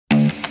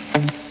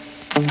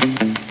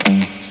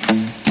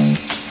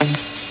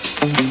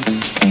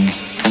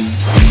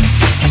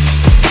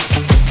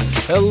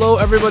Hello,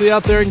 everybody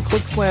out there in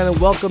Clicksland,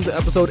 and welcome to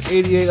episode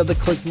 88 of the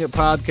Clicksing It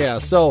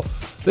podcast. So,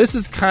 this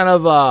is kind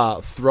of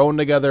a thrown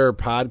together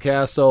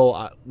podcast.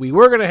 So, we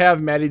were going to have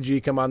Maddie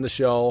G come on the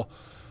show,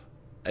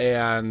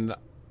 and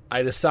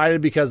I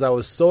decided because I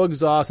was so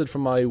exhausted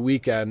from my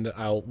weekend,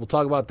 we'll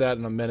talk about that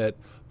in a minute,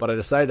 but I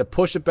decided to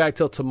push it back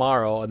till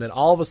tomorrow, and then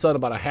all of a sudden,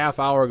 about a half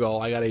hour ago,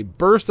 I got a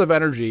burst of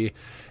energy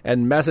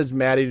and messaged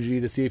Maddie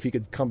G to see if he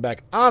could come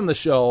back on the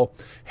show.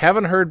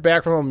 Haven't heard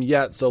back from him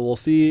yet, so we'll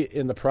see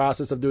in the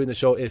process of doing the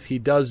show if he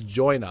does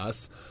join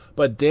us.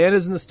 But Dan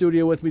is in the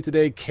studio with me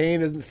today.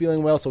 Kane isn't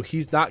feeling well, so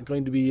he's not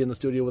going to be in the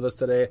studio with us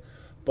today.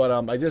 But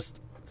I just,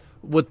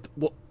 with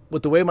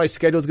the way my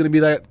schedule is going to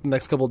be the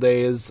next couple of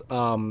days,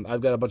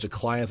 I've got a bunch of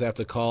clients I have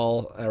to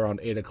call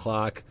around 8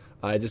 o'clock.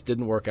 I just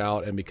didn't work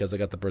out, and because I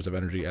got the burst of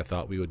energy, I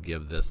thought we would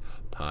give this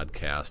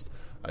podcast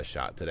a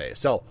shot today.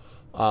 So,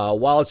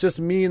 while it's just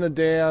me and the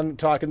Dan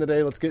talking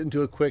today, let's get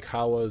into a quick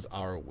how was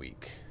our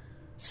week.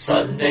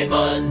 Sunday,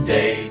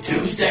 Monday,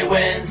 Tuesday,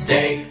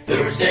 Wednesday,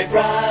 Thursday,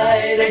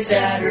 Friday,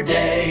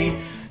 Saturday.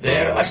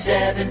 There are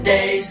 7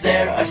 days,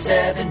 there are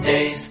 7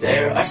 days,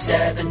 there are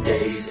 7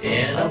 days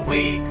in a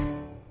week.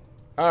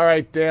 All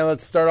right, Dan,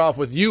 let's start off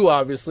with you,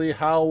 obviously.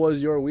 How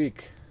was your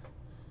week?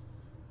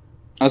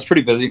 I was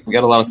pretty busy. We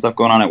got a lot of stuff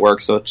going on at work,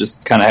 so it's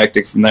just kind of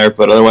hectic from there,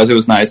 but otherwise it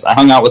was nice. I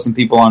hung out with some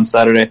people on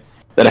Saturday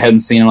that I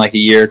hadn't seen in like a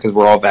year because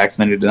we're all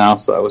vaccinated now,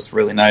 so it was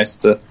really nice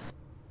to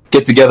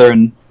get together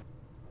and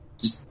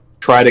just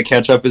try to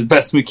catch up as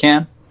best we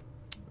can.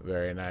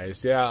 Very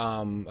nice. Yeah,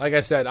 like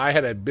I said, I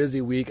had a busy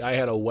week. I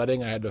had a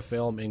wedding I had to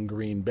film in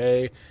Green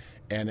Bay,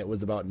 and it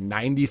was about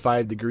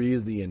 95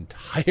 degrees the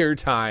entire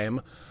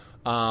time.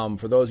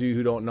 For those of you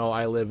who don't know,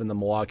 I live in the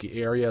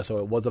Milwaukee area, so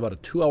it was about a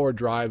 2-hour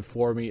drive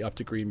for me up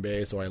to Green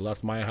Bay. So I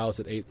left my house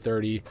at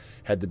 8:30,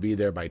 had to be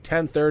there by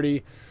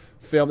 10:30.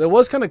 Filmed. It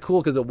was kind of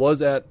cool because it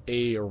was at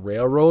a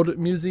railroad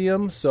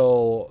museum.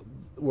 So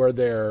where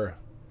their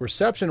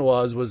reception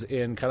was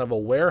in kind of a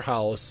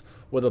warehouse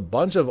with a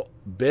bunch of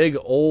big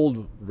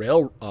old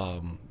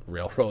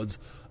railroads,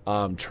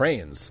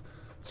 trains.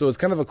 So it's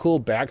kind of a cool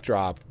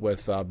backdrop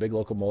with big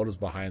locomotives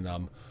behind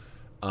them.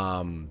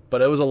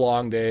 But it was a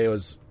long day.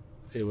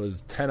 It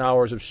was 10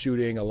 hours of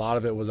shooting. A lot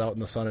of it was out in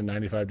the sun in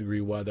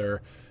 95-degree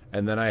weather.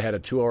 And then I had a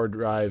 2-hour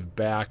drive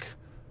back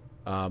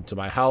to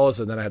my house,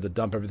 and then I had to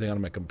dump everything on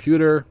my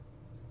computer.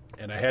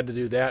 And I had to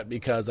do that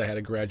because I had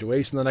a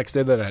graduation the next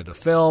day that I had to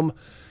film.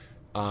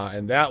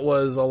 And that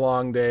was a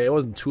long day. It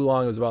wasn't too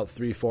long. It was about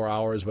 3-4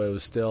 hours, but it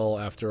was still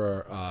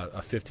after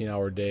a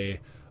 15-hour day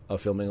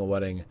of filming a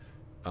wedding.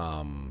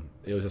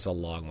 It was just a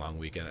long, long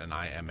weekend, and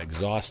I am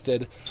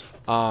exhausted.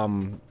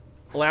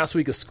 Last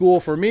week of school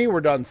for me,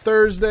 we're done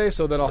Thursday,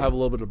 so then I'll have a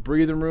little bit of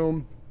breathing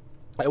room.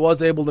 I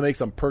was able to make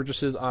some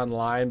purchases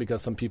online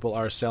because some people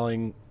are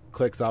selling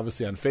clicks,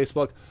 obviously, on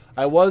Facebook.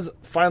 I was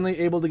finally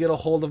able to get a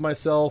hold of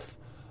myself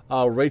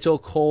Rachel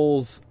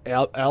Cole's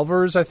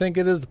Alvers, I think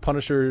it is, the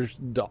Punisher's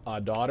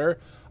daughter.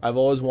 I've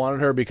always wanted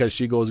her because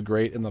she goes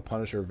great in the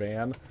Punisher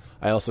van.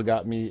 I also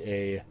got me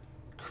a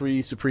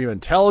Kree Supreme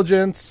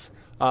Intelligence.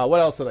 What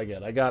else did I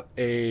get? I got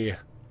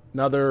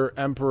another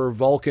Emperor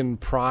Vulcan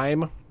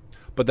Prime,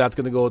 but that's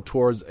going to go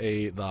towards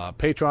the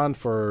Patreon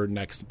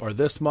for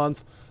this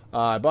month.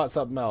 I bought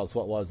something else.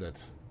 What was it?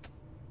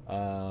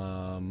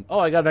 I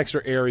got an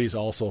extra Ares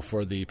also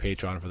for the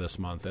Patreon for this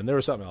month, and there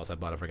was something else I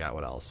bought. I forgot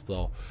what else.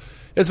 So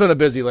it's been a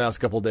busy last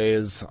couple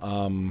days.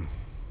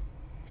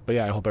 But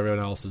yeah, I hope everyone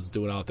else is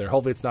doing out there.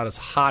 Hopefully it's not as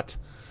hot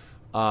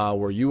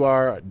where you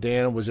are.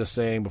 Dan was just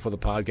saying before the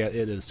podcast,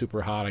 it is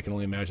super hot. I can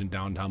only imagine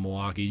downtown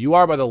Milwaukee. You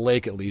are by the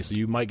lake at least, so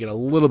you might get a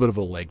little bit of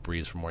a lake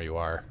breeze from where you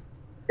are.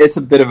 It's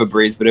a bit of a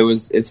breeze, but it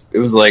was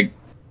like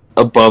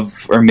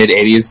above or mid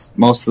 80s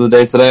most of the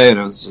day today, and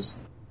it was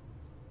just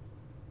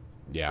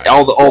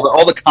all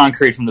the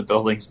concrete from the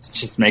buildings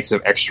just makes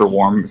it extra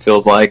warm. It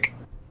feels like.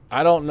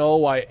 I don't know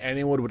why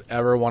anyone would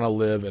ever want to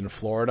live in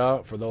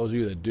Florida. For those of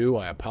you that do,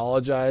 I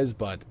apologize,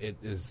 but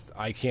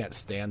I can't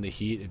stand the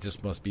heat. It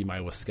just must be my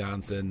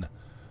Wisconsin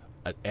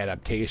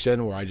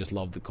adaptation where I just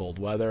love the cold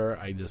weather.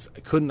 I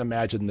couldn't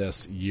imagine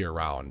this year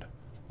round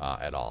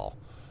at all.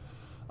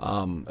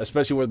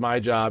 Especially with my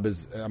job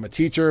I'm a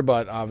teacher,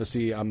 but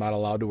obviously I'm not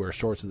allowed to wear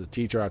shorts as a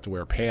teacher. I have to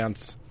wear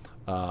pants.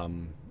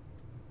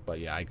 But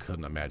yeah, I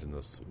couldn't imagine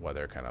this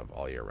weather kind of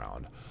all year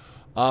round.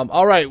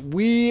 All right,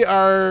 we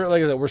are,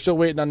 like I said, we're still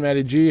waiting on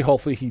Matty G.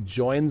 Hopefully he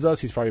joins us.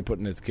 He's probably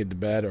putting his kid to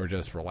bed or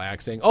just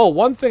relaxing. Oh,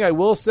 one thing I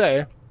will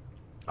say,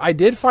 I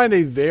did find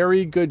a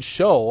very good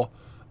show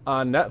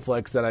on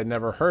Netflix that I'd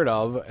never heard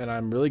of, and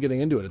I'm really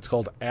getting into it. It's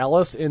called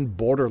Alice in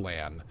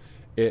Borderland.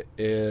 It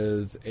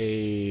is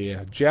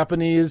a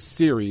Japanese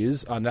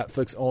series on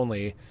Netflix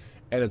only,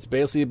 and it's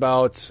basically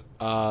about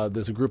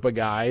this group of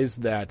guys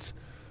that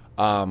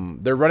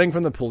they're running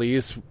from the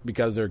police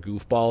because they're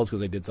goofballs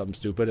because they did something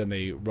stupid, and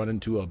they run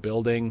into a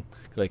building.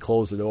 They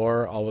close the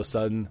door. All of a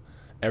sudden,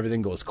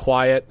 everything goes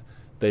quiet.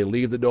 They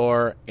leave the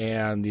door,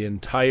 and the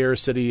entire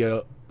city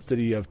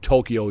city of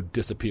Tokyo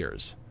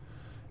disappears.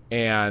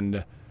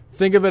 And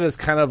think of it as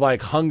kind of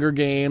like Hunger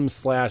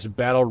Games /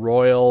 Battle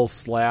Royale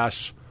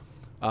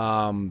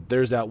 /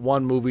 there's that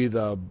one movie,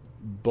 the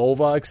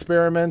Bova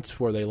Experiment,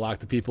 where they lock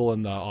the people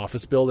in the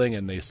office building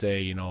and they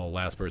say,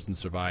 last person to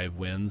survive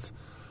wins.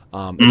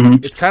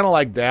 It's kind of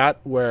like that,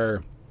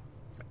 where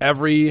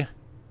every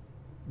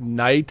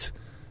night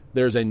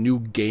there's a new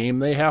game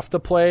they have to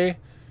play,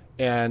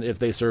 and if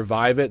they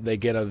survive it, they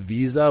get a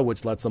visa,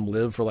 which lets them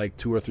live for like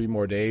 2 or 3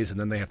 more days, and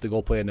then they have to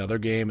go play another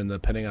game, and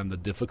depending on the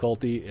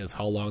difficulty is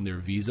how long their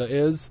visa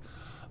is.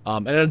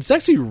 And it's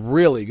actually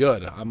really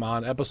good. I'm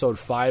on episode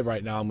 5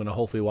 right now. I'm going to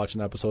hopefully watch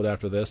an episode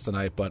after this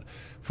tonight. But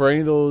for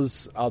any of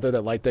those out there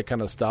that like that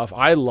kind of stuff,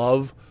 I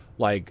love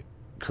like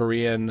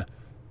Korean,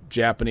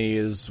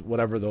 Japanese,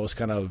 whatever, those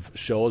kind of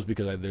shows,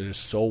 because they're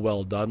just so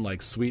well done.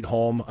 Like Sweet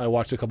Home, I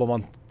watched a couple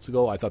months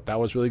ago. I thought that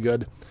was really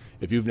good.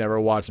 If you've never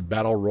watched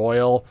Battle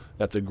Royale,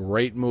 that's a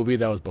great movie.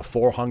 That was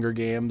before Hunger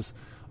Games.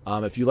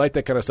 If you like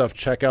that kind of stuff,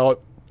 check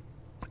out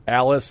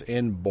Alice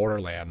in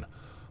Borderland.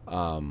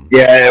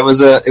 It was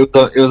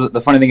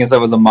the funny thing is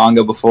that was a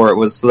manga before it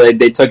was,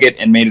 they took it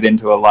and made it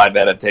into a live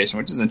adaptation,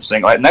 which is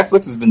interesting. Like,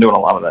 Netflix has been doing a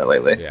lot of that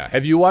lately. Yeah.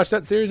 Have you watched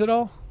that series at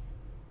all?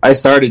 I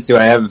started to.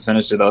 I haven't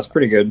finished it, though. It's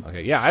pretty good.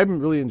 Okay. Yeah, I'm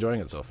really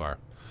enjoying it so far.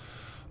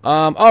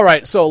 All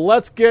right. So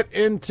let's get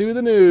into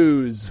the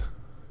news.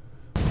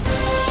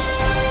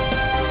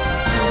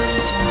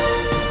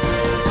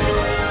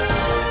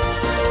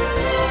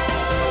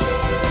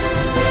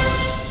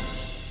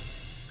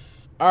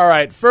 All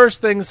right,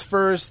 first things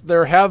first,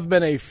 there have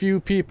been a few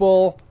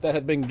people that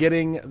have been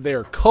getting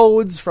their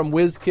codes from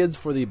WizKids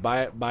for the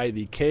Buy It By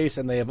the Case,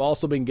 and they have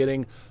also been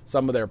getting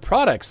some of their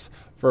products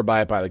for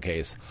Buy It By the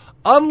Case.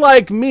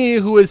 Unlike me,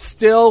 who is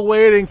still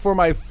waiting for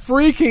my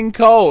freaking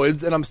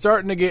codes, and I'm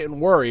starting to get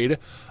worried.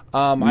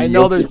 I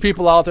know there's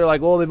people out there like,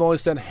 well, they've only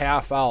sent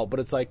half out, but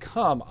it's like,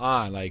 come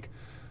on, like,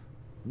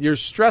 you're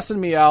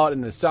stressing me out,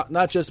 and it's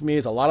not just me.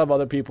 It's a lot of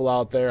other people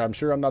out there. I'm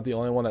sure I'm not the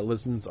only one that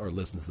listens to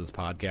this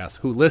podcast,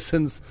 who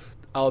listens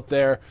out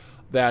there,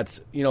 that,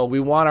 we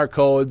want our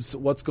codes.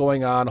 What's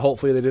going on?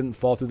 Hopefully they didn't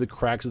fall through the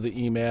cracks of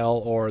the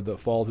email or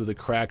fall through the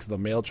cracks of the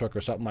mail truck or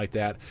something like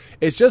that.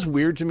 It's just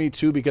weird to me,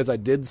 too, because I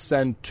did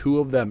send 2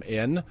 of them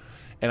in,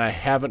 and I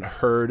haven't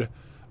heard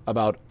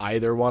about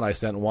either one. I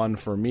sent one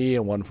for me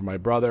and one for my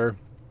brother.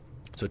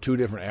 So 2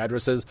 different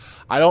addresses.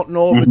 I don't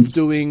know if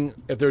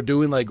if they're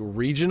doing like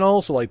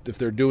regional, so like if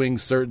they're doing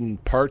certain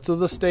parts of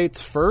the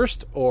states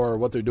first or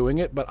what they're doing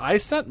it. But I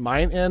sent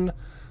mine in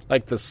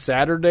like the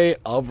Saturday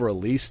of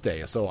release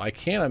day. So I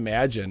can't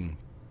imagine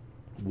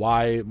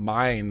why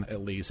mine,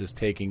 at least, is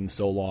taking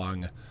so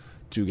long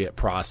to get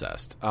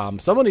processed.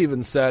 Someone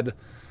even said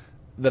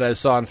that I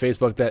saw on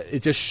Facebook that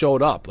it just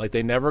showed up. Like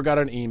they never got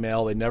an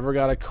email, they never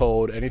got a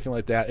code, anything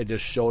like that. It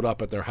just showed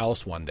up at their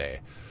house one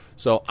day.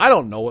 So I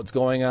don't know what's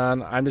going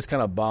on. I'm just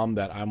kind of bummed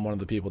that I'm one of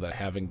the people that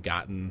haven't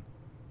gotten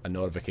a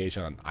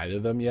notification on either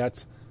of them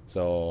yet.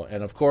 So,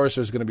 and of course,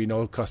 there's going to be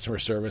no customer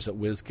service at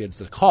WizKids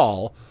to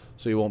call,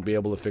 so you won't be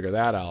able to figure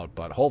that out.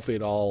 But hopefully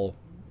it all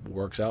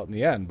works out in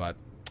the end. But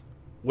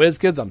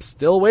WizKids, I'm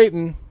still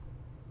waiting.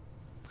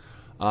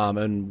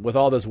 And with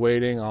all this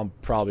waiting, I'll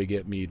probably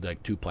get me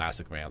like 2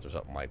 plastic mans or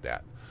something like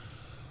that.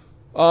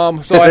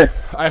 So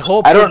I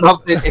hope. I don't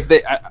know if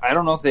they I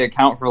don't know if they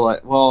account for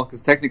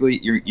because technically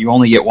you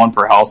only get 1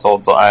 per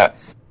household. So I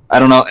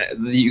don't know.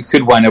 You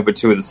could wind up with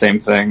 2 of the same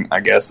thing.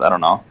 I guess I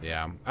don't know.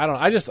 Yeah, I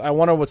don't. I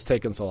wonder what's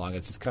taking so long.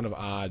 It's just kind of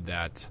odd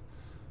that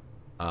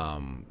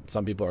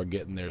some people are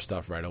getting their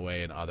stuff right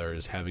away and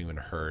others haven't even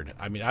heard.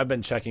 I mean, I've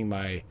been checking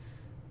my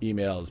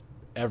emails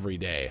every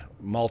day,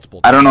 multiple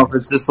times. I don't know if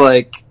it's just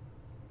like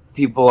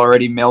people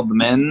already mailed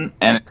them in,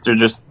 and they're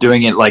just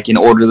doing it like in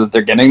order that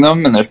they're getting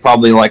them, and there's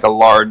probably like a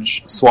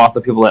large swath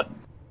of people that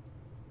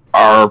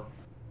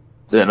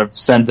have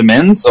sent them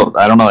in. So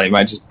I don't know, they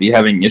might just be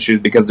having issues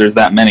because there's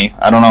that many.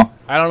 I don't know.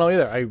 I don't know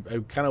either. I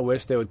kind of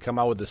wish they would come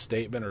out with a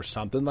statement or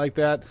something like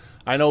that.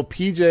 I know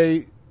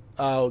PJ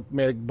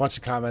made a bunch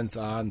of comments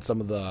on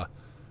some of the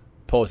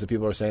posts that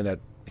people are saying that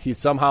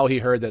he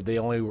heard that they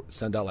only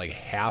sent out like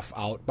half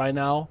out by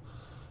now.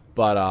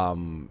 But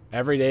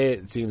every day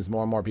it seems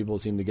more and more people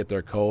seem to get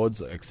their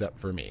codes, except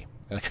for me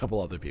and a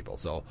couple other people.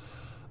 So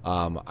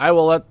I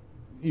will let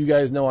you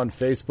guys know on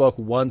Facebook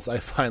once I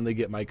finally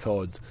get my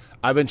codes.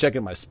 I've been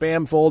checking my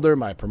spam folder,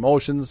 my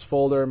promotions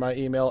folder, my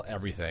email,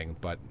 everything,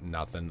 but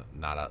nothing,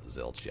 not a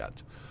zilch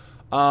yet.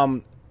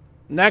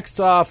 Next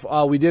off,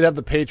 we did have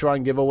the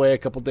Patreon giveaway a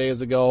couple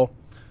days ago.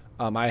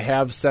 I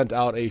have sent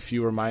out a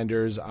few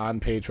reminders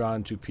on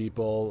Patreon to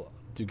people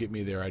to get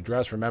me their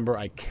address. Remember,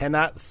 I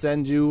cannot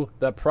send you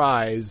the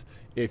prize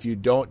if you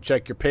don't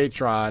check your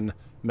Patreon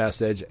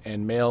message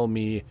and mail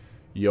me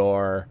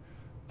your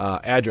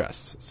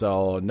address.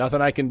 So nothing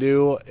I can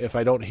do if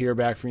I don't hear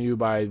back from you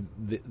by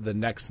the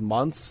next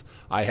months.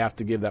 I have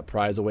to give that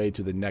prize away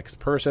to the next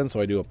person, so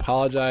I do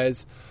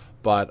apologize,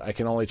 but I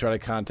can only try to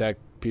contact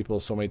people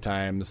so many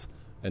times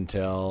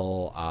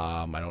until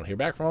I don't hear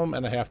back from them,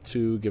 and I have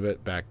to give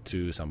it back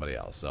to somebody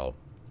else. So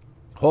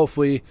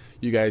hopefully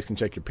you guys can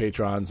check your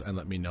patrons and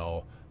let me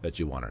know that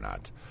you won or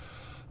not.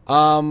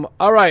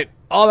 All right,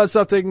 all that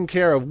stuff taken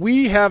care of.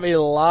 We have a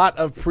lot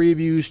of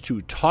previews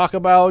to talk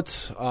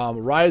about.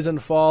 Rise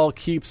and Fall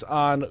keeps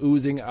on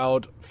oozing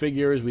out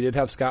figures. We did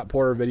have Scott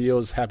Porter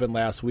videos happen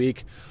last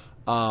week.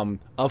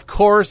 Of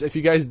course, if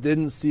you guys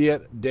didn't see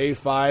it, day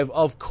 5,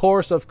 of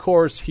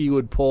course, he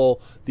would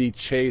pull the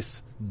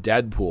Chase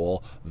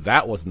Deadpool.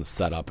 That wasn't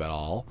set up at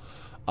all.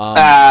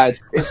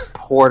 It's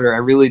Porter. I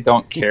really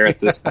don't care at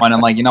this point.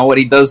 I'm like, you know what?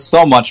 He does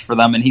so much for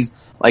them, and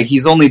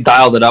he's only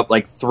dialed it up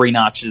like 3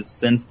 notches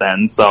since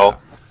then. So,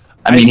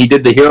 I mean, he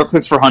did the hero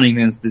clicks for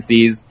Huntington's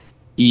disease.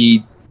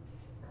 He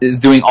is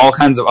doing all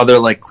kinds of other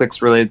like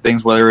clicks related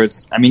things. Whether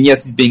it's, I mean,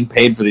 yes, he's being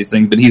paid for these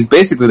things, but he's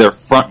basically their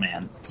front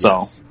man. So,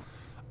 yes.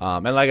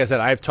 And like I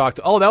said, I've talked.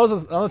 Oh, that was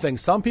another thing.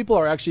 Some people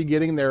are actually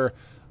getting their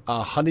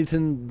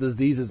Huntington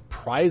disease's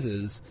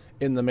prizes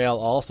in the mail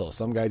also.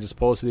 Some guy just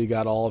posted he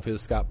got all of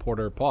his Scott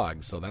Porter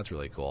Pogs, so that's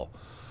really cool.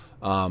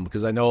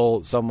 Because I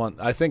know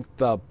I think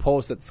the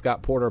post that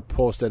Scott Porter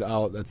posted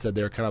out that said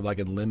they're kind of like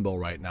in limbo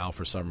right now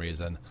for some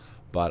reason.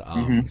 But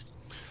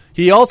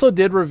he also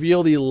did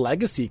reveal the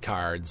legacy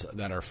cards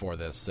that are for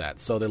this set.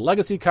 So the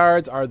legacy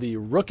cards are the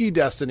Rookie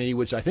Destiny,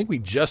 which I think we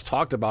just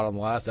talked about on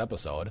the last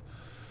episode.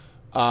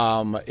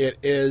 It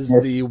is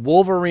the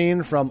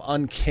Wolverine from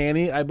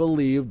Uncanny, I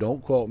believe.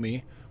 Don't quote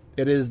me.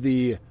 It is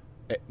the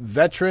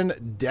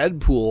veteran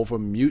Deadpool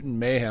from Mutant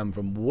Mayhem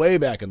from way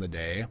back in the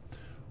day.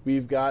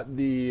 We've got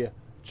the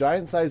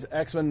giant size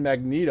X-Men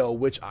Magneto,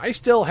 which I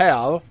still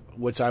have,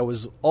 which I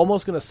was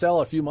almost going to sell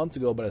a few months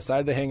ago, but I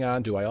decided to hang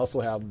on to. I also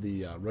have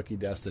the Rookie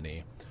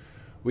Destiny.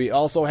 We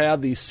also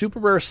have the super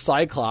rare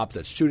Cyclops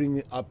that's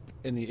shooting up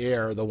in the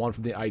air, the one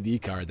from the ID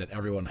card that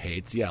everyone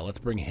hates. Yeah, let's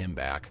bring him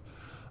back.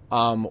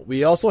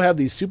 We also have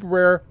the super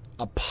rare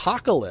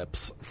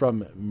Apocalypse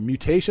from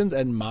Mutations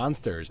and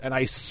Monsters, and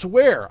I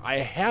swear I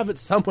have it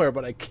somewhere,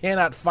 but I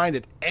cannot find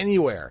it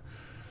anywhere.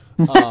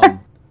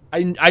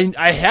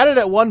 I had it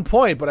at one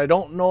point, but I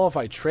don't know if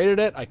I traded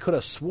it. I could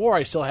have swore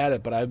I still had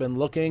it, but I've been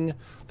looking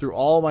through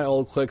all my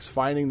old clicks,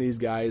 finding these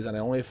guys, and I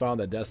only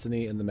found the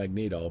Destiny and the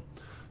Magneto.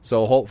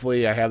 So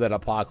hopefully I have that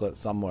Apocalypse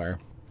somewhere.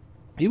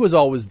 He was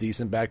always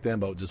decent back then,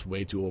 but just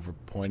way too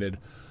overpointed.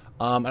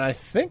 And I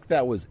think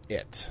that was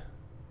it.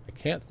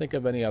 Can't think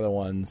of any other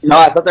ones. No,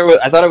 I thought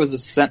it was a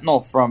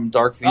Sentinel from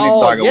Dark Phoenix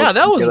Saga. Yeah,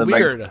 that was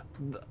weird.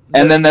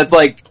 And then that's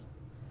like,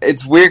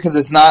 it's weird because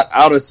it's not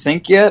out of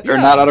sync yet or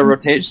not out of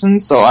rotation.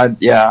 So I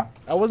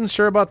wasn't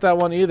sure about that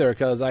one either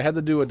because I had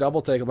to do a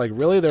double take. I'm like,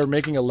 really, they're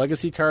making a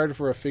legacy card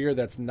for a figure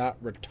that's not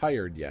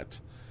retired yet?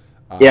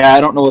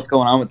 I don't know what's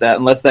going on with that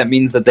unless that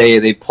means that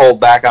they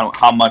pulled back on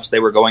how much they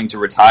were going to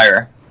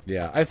retire.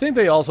 Yeah, I think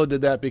they also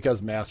did that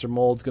because Master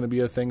Mold's going to be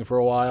a thing for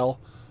a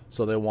while.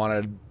 So they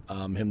wanted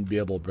him to be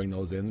able to bring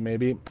those in,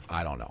 maybe.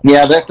 I don't know.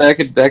 Yeah, that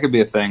could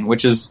be a thing,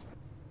 which is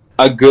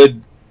a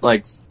good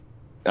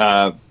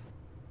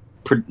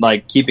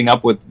keeping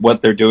up with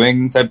what they're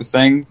doing type of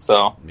thing.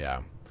 So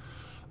yeah.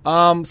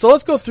 So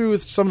let's go through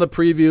some of the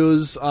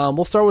previews.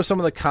 We'll start with some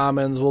of the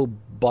commons. We'll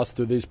bust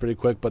through these pretty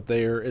quick, but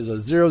there is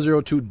a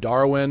 002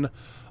 Darwin.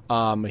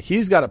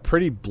 He's got a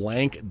pretty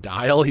blank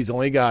dial. He's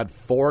only got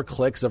 4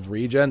 clicks of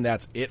regen.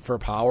 That's it for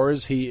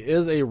powers. He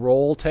is a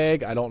roll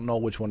tag. I don't know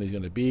which one he's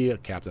going to be, a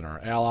captain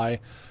or ally.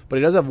 But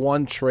he does have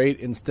one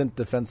trait, instant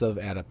defensive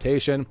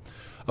adaptation.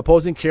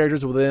 Opposing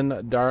characters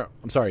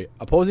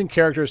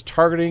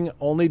targeting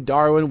only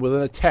Darwin with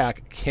an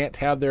attack can't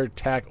have their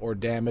attack or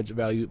damage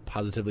value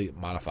positively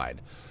modified.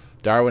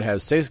 Darwin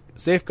has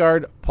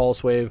Safeguard,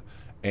 Pulse Wave,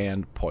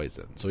 and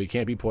Poison. So he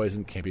can't be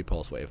Poison, can't be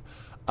Pulse Wave.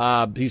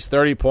 He's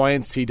 30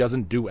 points. He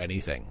doesn't do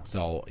anything.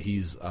 So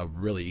he's a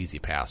really easy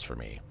pass for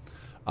me.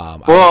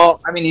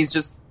 He's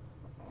just...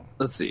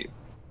 Let's see.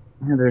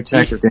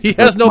 He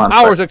has no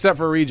powers except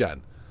for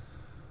regen.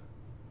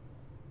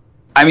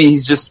 I mean,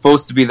 he's just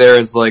supposed to be there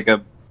as like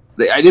a...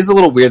 It is a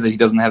little weird that he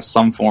doesn't have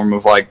some form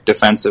of like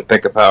defensive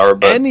pick a power.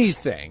 But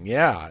anything,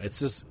 yeah. It's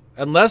just...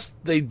 Unless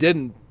they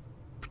didn't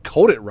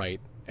code it right,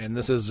 and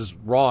this is just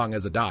wrong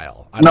as a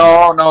dial.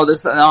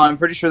 I'm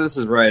pretty sure this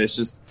is right. It's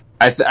just...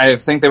 I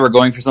think they were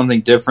going for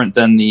something different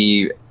than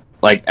the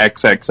like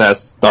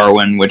XXS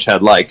Darwin, which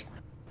had like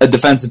a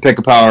defensive pick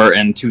a power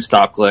and 2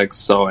 stop clicks.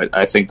 So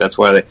I think that's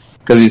why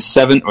because he's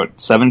 7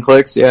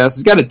 clicks. Yeah, so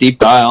he's got a deep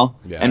dial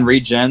and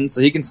regen,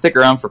 so he can stick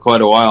around for quite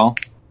a while.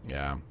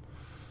 Yeah.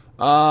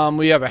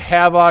 We have a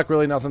Havoc,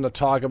 really nothing to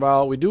talk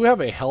about. We do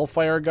have a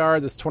Hellfire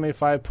Guard that's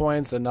 25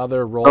 points,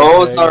 another roll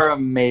Those tag. Are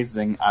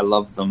amazing. I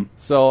love them.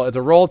 So it's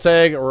a roll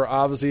tag, or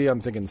obviously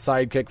I'm thinking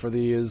sidekick for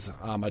these.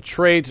 A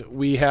trait,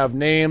 we have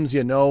names,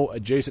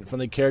 adjacent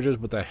friendly characters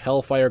with the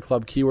Hellfire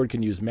Club keyword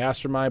can use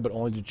Mastermind, but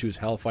only to choose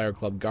Hellfire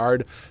Club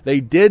Guard.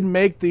 They did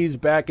make these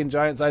back in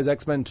Giant Size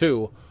X-Men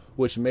 2,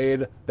 which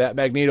made that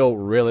Magneto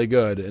really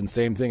good. And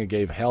same thing, it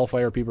gave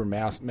Hellfire People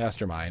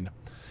Mastermind.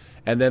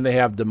 And then they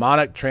have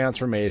Demonic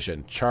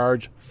Transformation,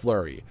 Charge,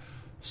 Flurry.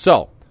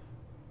 So,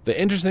 the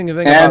interesting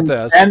thing about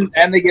this... And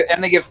they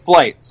get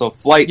Flight, so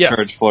Flight, yes.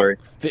 Charge, Flurry.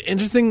 The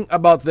interesting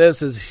about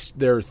this is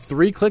they're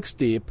 3 clicks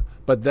deep,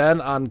 but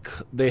then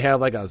they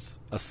have like a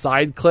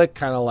side click,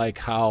 kind of like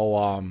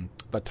how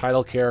the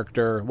title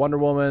character Wonder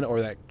Woman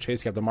or that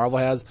Chase Captain Marvel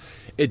has.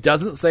 It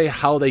doesn't say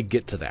how they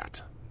get to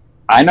that.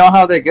 I know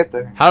how they get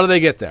there. How do they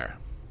get there?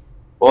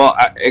 Well,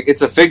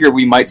 it's a figure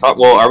we might talk.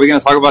 Well, are we going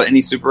to talk about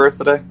any Super Earths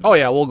today? Oh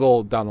yeah, we'll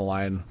go down the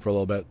line for a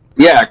little bit.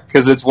 Yeah,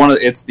 because it's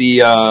the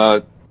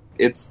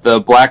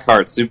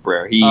Blackheart Super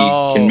Rare. He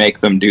can make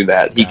them do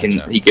that.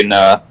 Gotcha. He can.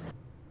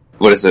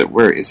 What is it?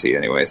 Where is he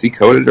anyway? Is he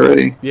coded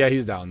already? Yeah,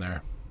 he's down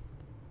there.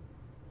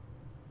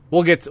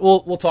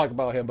 We'll talk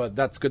about him, but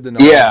that's good to know.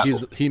 Yeah,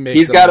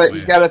 he's got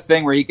a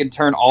thing where he can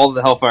turn all of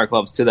the Hellfire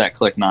Clubs to that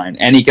Click 9,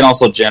 and he can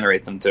also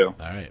generate them too.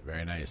 All right,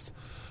 very nice.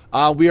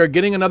 We are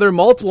getting another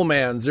Multiple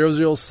Man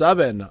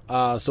 007.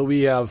 So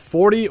we have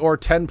 40 or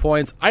 10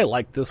 points. I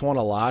like this one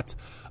a lot.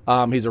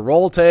 He's a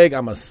roll tag.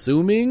 I'm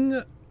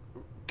assuming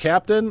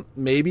captain,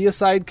 maybe a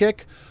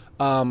sidekick.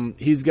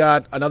 He's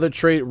got another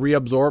trait,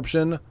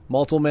 reabsorption.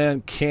 Multiple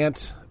Man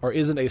can't or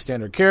isn't a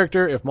standard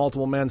character. If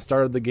Multiple Man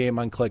started the game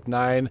on Click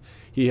 9,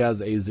 he has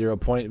a 0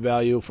 point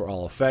value for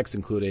all effects,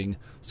 including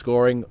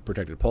scoring,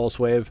 protected pulse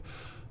wave.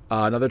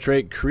 Another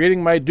trait,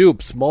 creating my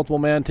dupes. Multiple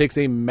Man takes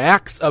a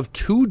max of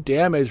 2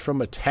 damage from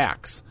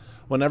attacks.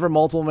 Whenever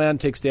Multiple Man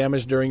takes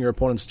damage during your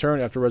opponent's turn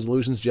after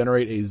resolutions,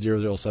 generate a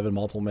 007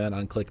 Multiple Man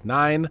on Click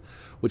 9,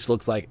 which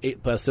looks like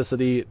 8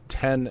 plasticity,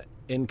 10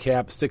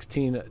 incap,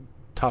 16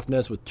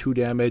 toughness with 2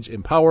 damage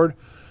empowered.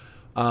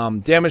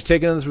 Damage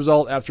taken in this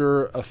result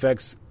after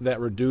effects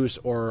that reduce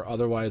or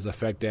otherwise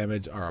affect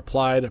damage are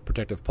applied.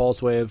 Protective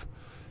pulse wave.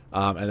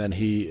 And then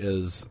he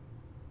is...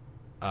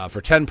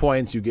 for 10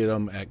 points, you get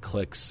him at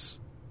clicks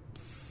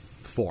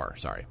 4.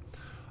 Sorry.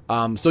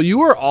 So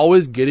you are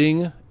always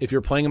getting, if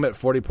you're playing him at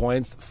 40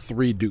 points,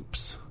 3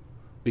 dupes.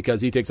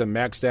 Because he takes a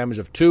max damage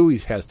of 2. He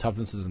has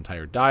toughness his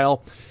entire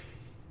dial.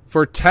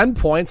 For 10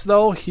 points,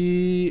 though,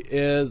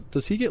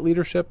 does he get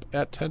leadership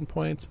at 10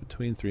 points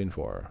between 3 and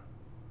 4?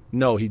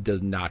 No, he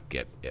does not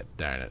get it.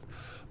 Darn it.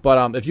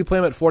 But if you play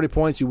him at 40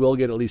 points, you will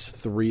get at least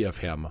 3 of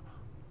him.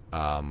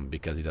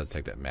 Because he does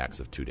take that max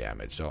of 2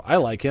 damage. So I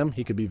like him.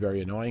 He could be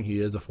very annoying. He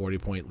is a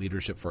 40-point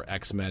leadership for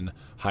X-Men,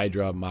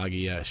 Hydra,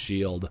 Magia,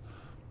 S.H.I.E.L.D.,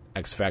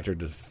 X-Factor,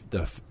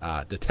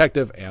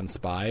 Detective, and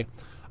Spy.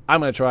 I'm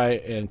going to try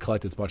and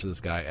collect as much of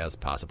this guy as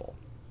possible.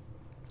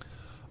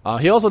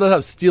 He also does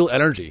have Steel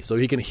Energy, so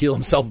he can heal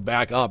himself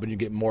back up and you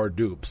get more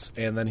dupes.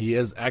 And then he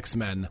is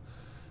X-Men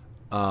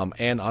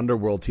and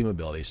Underworld team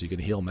ability, so you can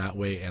heal him that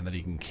way, and then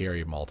he can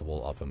carry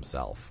multiple of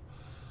himself.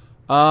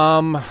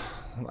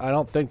 I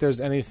don't think there's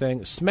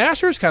anything.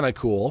 Smasher's kind of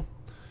cool.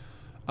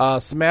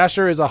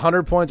 Smasher is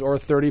 100 points or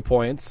 30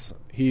 points.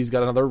 He's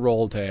got another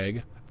roll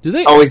tag.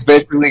 He's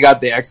basically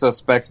got the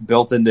exospecs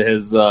built into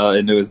his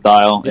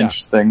dial. Yeah.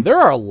 Interesting. There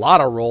are a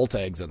lot of roll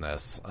tags in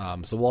this,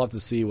 so we'll have to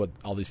see what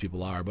all these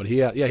people are. But he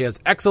has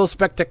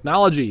exospec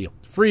technology.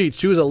 Free.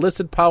 Choose a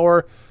listed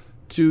power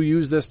to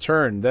use this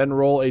turn. Then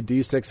roll a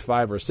d6,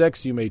 5, or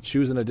 6. You may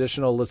choose an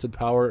additional listed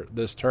power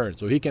this turn.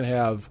 So he can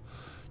have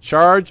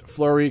Charge,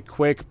 Flurry,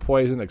 Quake,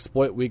 Poison,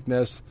 Exploit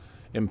Weakness,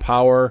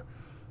 Empower,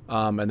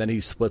 and then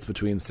he splits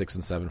between 6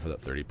 and 7 for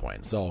that 30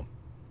 points. So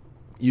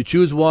you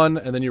choose one,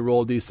 and then you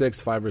roll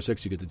d6, 5 or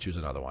 6, you get to choose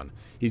another one.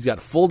 He's got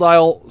full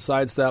dial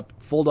sidestep,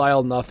 full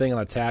dial nothing on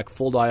attack,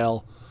 full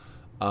dial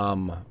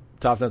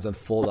toughness, and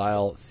full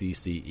dial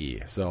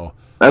CCE. So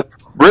that's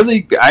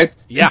really, I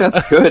think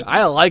that's good.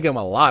 I like him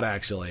a lot,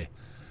 actually.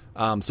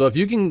 So if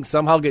you can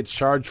somehow get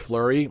Charge,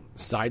 Flurry,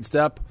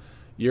 sidestep,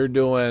 you're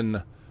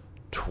doing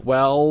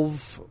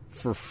 12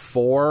 for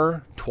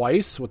 4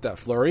 twice with that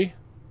flurry.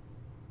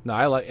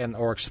 No,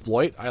 or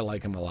exploit. I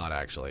like him a lot,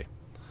 actually.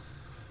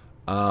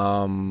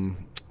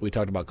 We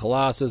talked about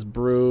Colossus,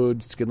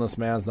 Brood, Skinless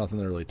Man's nothing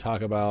to really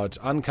talk about.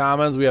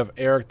 Uncommons, we have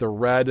Eric the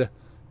Red,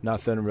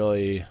 nothing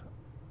really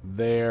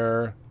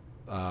there.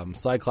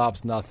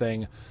 Cyclops,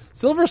 nothing.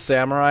 Silver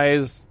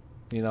Samurai's,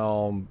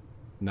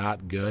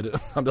 not good.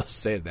 I'm just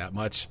saying that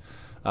much.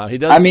 He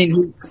does. I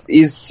mean,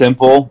 he's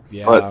simple.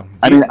 Yeah.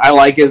 But I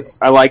like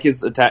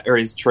his attack or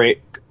his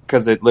trait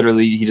because it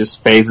literally he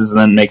just phases and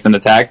then makes an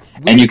attack,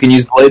 and you can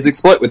use Blade's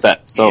Exploit with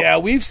that. So yeah,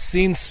 we've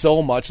seen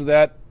so much of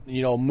that.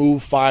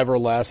 Move 5 or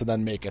less and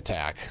then make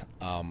attack.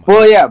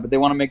 Well, yeah, but they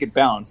want to make it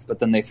balanced, but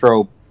then they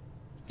throw,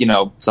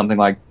 something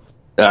like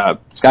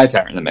Sky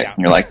Tower in the mix,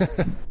 and you're like,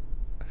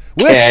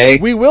 okay.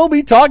 Which we will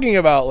be talking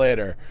about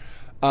later.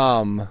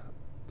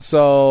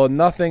 So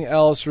nothing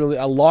else really.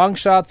 A long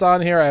shot's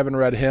on here. I haven't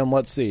read him.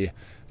 Let's see.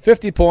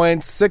 50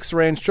 points, 6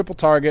 range, triple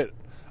target.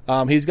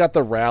 He's got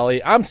the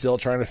rally. I'm still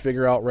trying to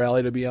figure out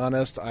rally, to be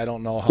honest. I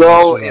don't know how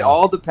So it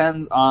all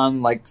depends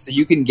on, so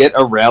you can get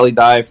a rally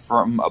die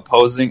from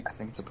opposing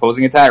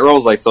attack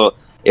rolls. So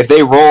if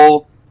they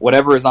roll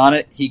whatever is on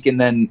it, he can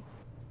then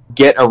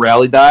get a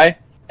rally die,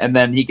 and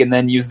then he can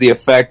then use the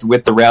effect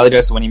with the rally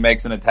die. So when he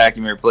makes an attack,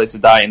 you may replace a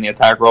die in the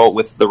attack roll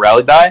with the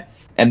rally die,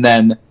 and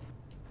then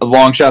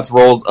long shots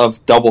rolls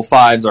of double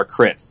 5s are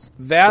crits.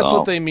 That's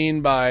what they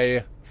mean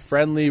by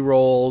friendly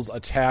rolls,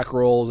 attack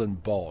rolls,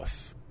 and both.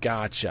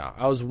 Gotcha.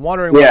 I was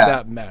wondering what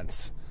that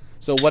meant.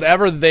 So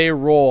whatever they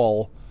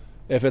roll,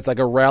 if it's like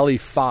a rally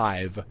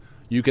 5,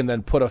 you can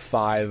then put a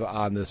 5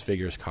 on this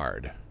figure's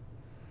card.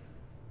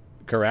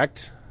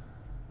 Correct?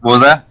 What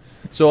was that?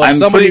 So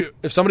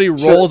if somebody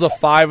rolls a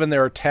 5 in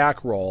their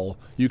attack roll,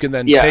 you can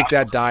then take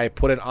that die,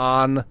 put it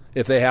on,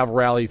 if they have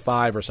rally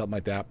 5 or something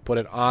like that, put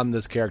it on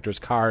this character's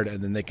card,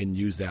 and then they can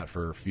use that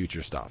for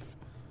future stuff.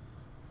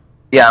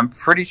 Yeah, I'm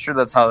pretty sure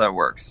that's how that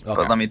works. Okay.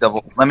 But let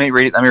me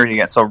read it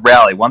again. So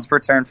rally once per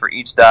turn for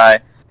each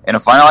die in a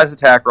finalized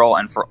attack roll,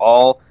 and for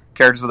all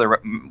characters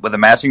with a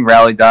matching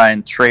rally die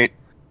and trait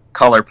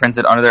color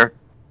printed under their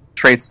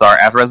trait star.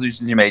 After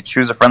resolution, you may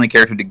choose a friendly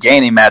character to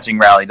gain a matching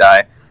rally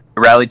die.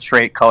 The rally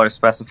trait colors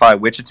specify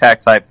which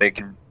attack type they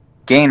can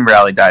gain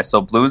rally die.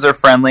 So blues are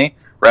friendly,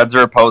 reds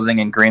are opposing,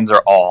 and greens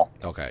are all.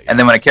 Okay. And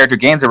then when a character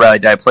gains a rally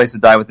die, place the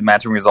die with the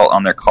matching result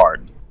on their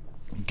card.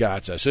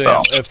 Gotcha. So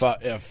yeah,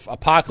 if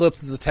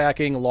Apocalypse is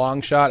attacking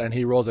Longshot and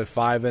he rolls a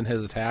 5 in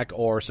his attack,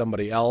 or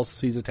somebody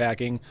else he's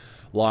attacking,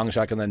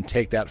 Longshot can then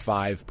take that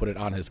 5, put it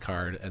on his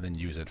card, and then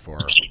use it for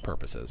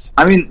purposes.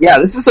 I mean, yeah,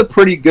 this is a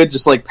pretty good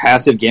just like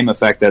passive game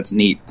effect that's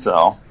neat.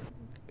 So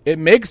it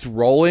makes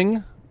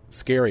rolling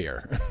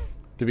scarier,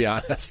 to be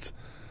honest.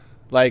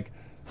 Like,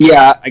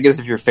 yeah, I guess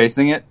if you're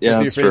facing it, yeah,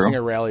 if that's you're facing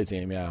true. a rally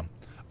team, yeah.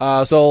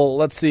 So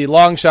let's see,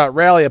 Longshot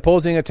rally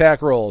opposing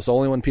attack rolls.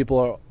 Only when people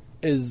are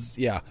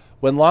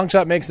when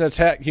Longshot makes an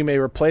attack, you may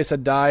replace a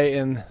die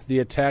in the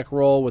attack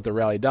roll with the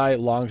rally die.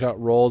 Longshot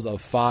rolls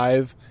of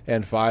 5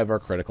 and 5 are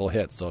critical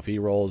hits. So if he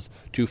rolls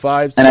 2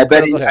 5s, and I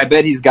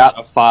bet he's got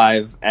a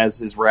 5 as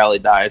his rally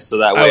die, so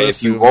that way if you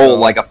assume roll so.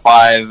 like a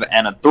 5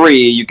 and a 3,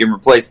 you can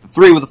replace the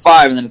 3 with a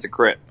 5, and then it's a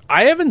crit.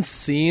 I haven't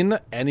seen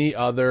any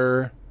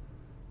other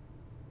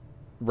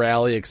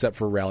rally except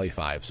for rally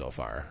 5 so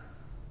far.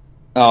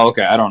 Oh,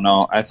 okay. I don't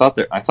know. I thought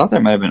there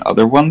might have been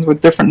other ones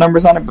with different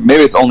numbers on it, but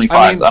maybe it's only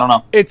 5s. I don't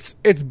know.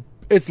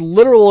 It's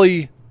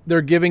literally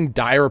they're giving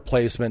die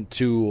replacement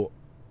to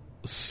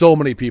so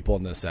many people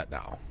in this set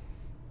now,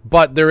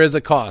 but there is a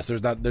cost.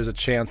 There's a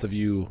chance of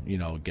you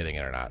getting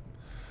it or not.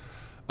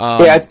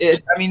 Yeah,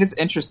 it's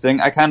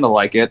interesting. I kind of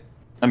like it.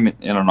 I mean,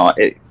 I don't know.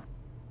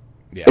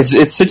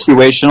 It's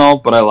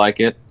situational, but I like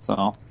it.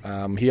 So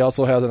he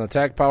also has an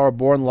attack power,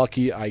 Born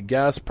Lucky, I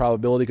guess.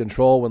 Probability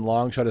control. When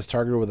Longshot is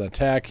targeted with an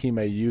attack, he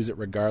may use it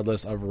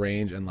regardless of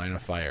range and line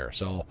of fire.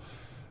 So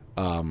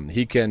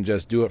he can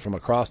just do it from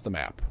across the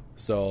map.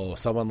 So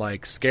someone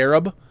like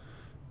Scarab,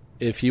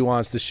 if he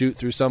wants to shoot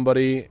through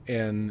somebody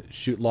and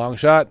shoot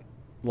Longshot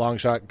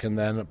can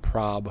then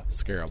prob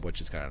Scarab, which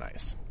is kind of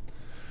nice.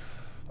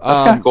 That's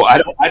kind of cool.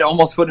 I'd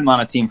almost put him on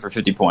a team for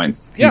 50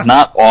 points. Yeah. He's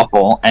not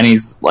awful, and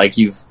he's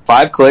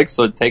 5 clicks,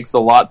 so it takes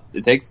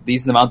a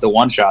decent amount to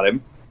one-shot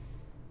him.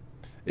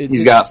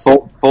 He's got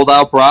full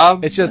dial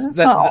prob. It's just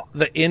that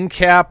the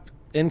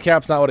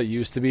in-cap's not what it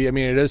used to be. I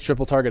mean, it is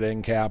triple target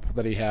in-cap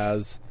that he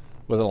has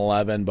with an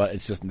 11, but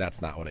it's just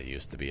that's not what it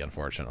used to be,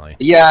 unfortunately.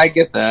 Yeah, I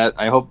get that.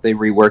 I hope they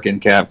rework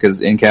in-cap,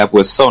 because in-cap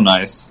was so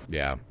nice.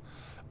 Yeah.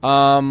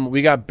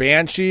 We got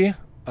Banshee.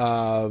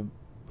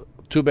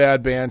 Too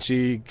bad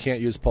Banshee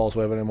can't use Pulse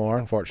Wave anymore,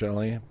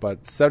 unfortunately.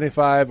 But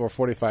 75 or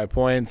 45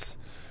 points.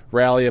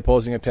 Rally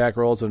opposing attack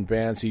rolls. When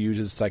Banshee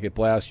uses Psychic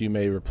Blast, you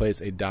may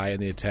replace a die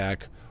in the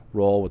attack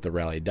roll with the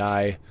rally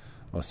die.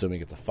 I'm assuming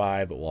it's a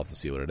 5, but we'll have to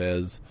see what it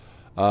is.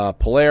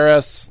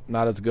 Polaris,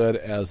 not as good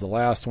as the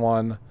last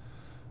one.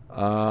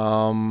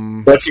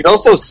 But she's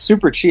also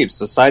super cheap,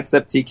 so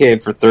sidestep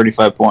TK for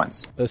 35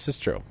 points. This is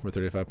true, for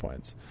 35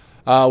 points.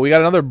 We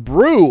got another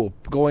Brew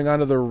going on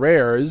to the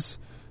rares.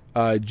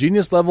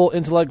 Genius level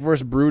intellect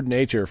versus brewed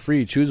nature.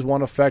 Free. Choose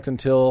one effect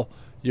until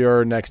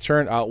your next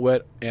turn.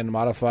 Outwit and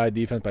modify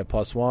defense by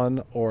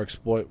 +1, or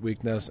exploit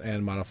weakness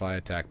and modify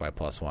attack by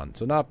 +1.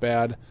 So not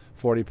bad.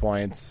 40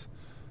 points.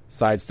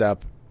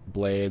 Sidestep,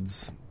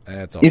 blades.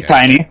 It's okay. He's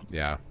tiny.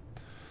 Yeah.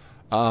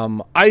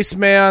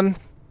 Iceman,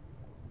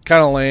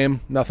 kind of lame.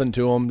 Nothing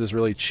to him. Just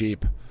really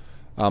cheap.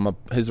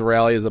 His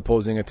rally is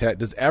opposing attack.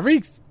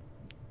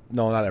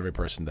 No, not every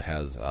person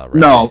has rally.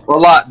 No, a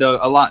lot do,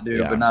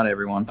 Yeah. but not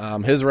everyone.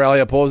 His rally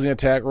opposing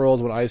attack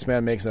rolls. When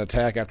Iceman makes an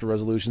attack after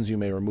resolutions, you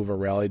may remove a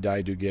rally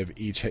die to give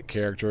each hit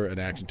character an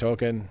action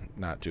token.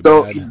 Not too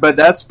bad. But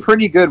that's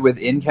pretty good with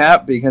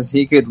in-cap, because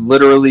he could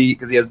literally,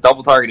 because he has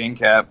double target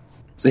in-cap,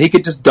 so he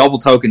could just double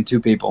token 2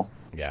 people.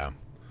 Yeah.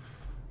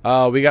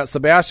 We got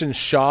Sebastian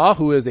Shaw,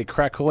 who is a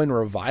Krakoan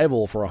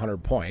revival for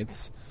 100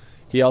 points.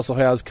 He also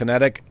has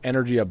kinetic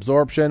energy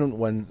absorption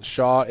when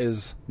Shaw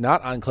is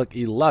not on click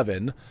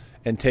 11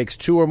 and takes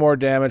 2 or more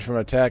damage from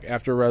attack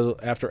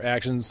after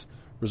actions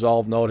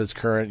resolve, note his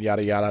current,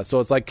 yada yada. So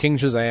it's like King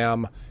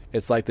Shazam.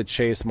 It's like the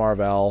Chase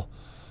Marvel.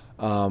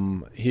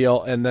 And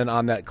then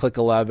on that click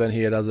 11,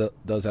 he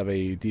does have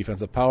a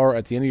defensive power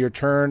at the end of your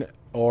turn,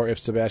 or if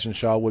Sebastian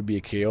Shaw would be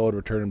a KO'd,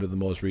 return him to the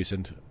most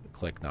recent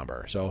click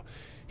number. So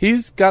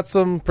he's got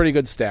some pretty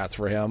good stats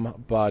for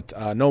him, but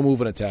no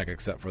move and attack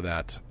except for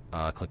that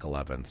click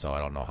 11. So I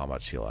don't know how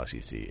much he'll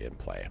actually see in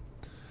play.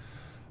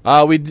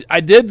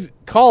 I did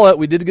call it.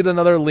 We did get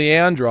another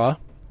Leandra.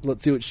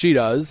 Let's see what she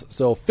does.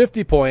 So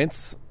 50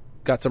 points.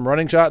 Got some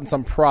running shot and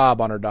some prob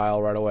on her dial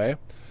right away.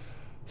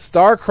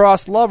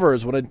 Star-crossed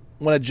lovers. When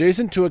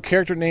adjacent to a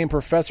character named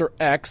Professor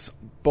X,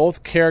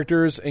 both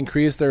characters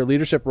increase their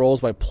leadership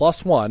rolls by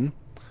 +1,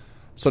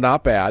 so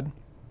not bad.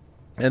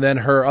 And then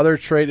her other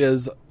trait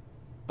is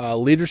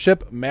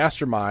leadership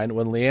mastermind.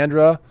 When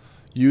Leandra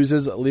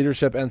uses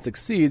leadership and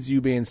succeeds,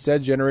 you may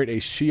instead generate a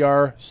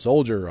Shi'ar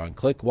soldier on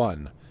click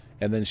 1.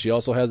 And then she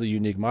also has a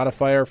unique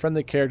modifier.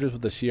 Friendly characters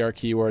with the Shi'ar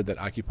keyword that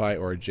occupy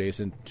or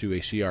adjacent to a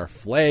Shi'ar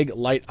flag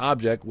light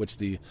object, which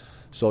the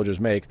soldiers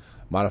make,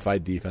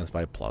 modified defense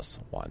by +1.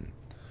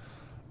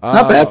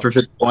 Not bad for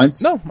 50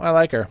 points. No, I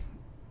like her.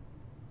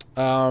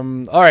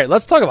 All right,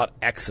 let's talk about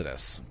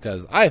Exodus,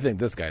 because I think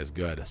this guy is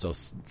good. So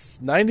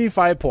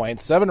 95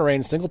 points, 7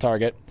 range, single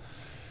target.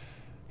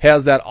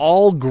 Has that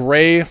all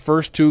gray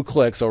first 2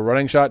 clicks, so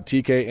running shot,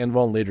 TK,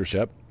 invo, and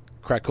leadership.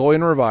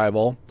 Krakolian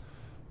revival.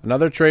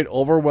 Another trait,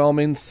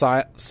 overwhelming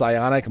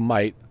psionic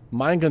might.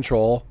 Mind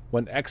control.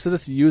 When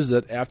Exodus uses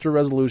it, after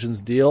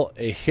resolutions, deal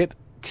a hit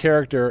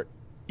character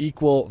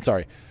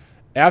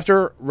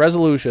After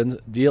resolutions,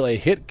 deal a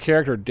hit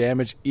character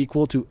damage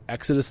equal to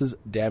Exodus's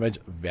damage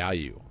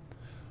value.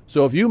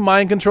 So if you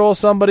mind control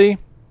somebody,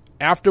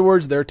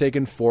 afterwards they're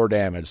taking 4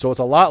 damage. So it's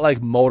a lot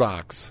like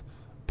MODOK's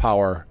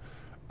power,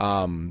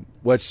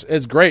 which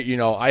is great. You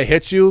know, I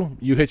hit you,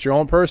 you hit your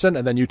own person,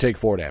 and then you take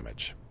 4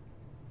 damage.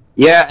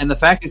 Yeah, and the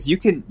fact is you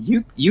can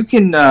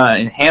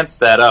enhance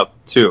that up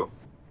too.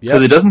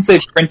 Because Yes. it doesn't say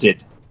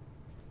printed.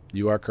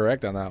 You are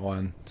correct on that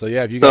one. So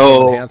yeah, if you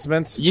got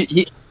enhancements.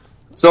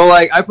 So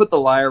like I put the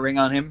liar ring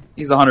on him.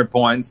 He's 100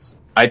 points.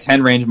 I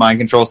 10 range mind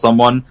control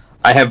someone.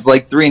 I have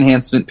like 3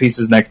 enhancement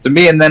pieces next to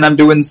me, and then I'm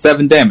doing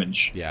 7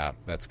 damage. Yeah,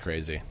 that's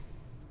crazy.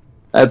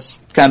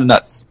 That's kind of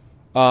nuts.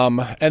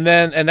 And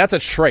that's a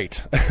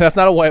trait. That's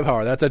not a white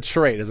power. That's a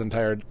trait, his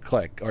entire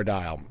click or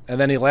dial. And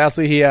then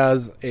lastly, he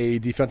has a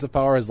defensive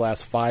power, his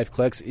last 5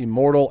 clicks,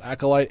 Immortal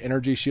Acolyte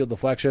Energy Shield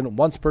Deflection.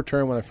 Once per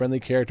turn when a friendly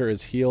character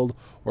is healed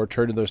or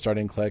turned to their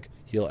starting click,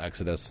 heal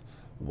Exodus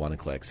 1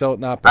 click. So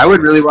not bad. I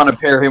would really want to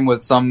pair him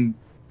with some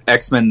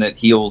X-Men that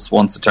heals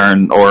once a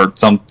turn, or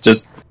some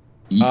just...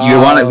 You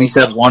want to at least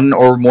have 1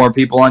 or more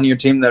people on your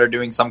team that are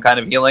doing some kind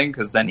of healing,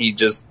 because then he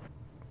just...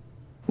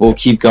 will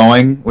keep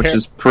going, which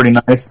is pretty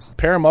nice.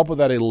 Pair him up with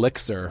that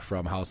Elixir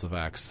from House of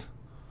X.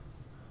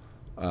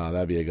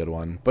 That'd be a good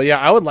one. But yeah,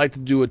 I would like to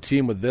do a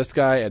team with this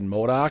guy and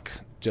MODOK,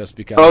 just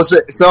because...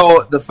 Oh,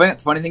 so the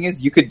funny thing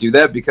is, you could do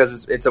that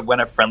because it's when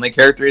a friendly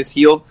character is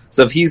healed.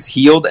 So if he's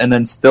healed and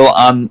then still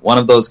on one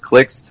of those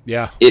clicks,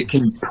 yeah, it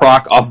can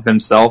proc off of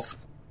himself.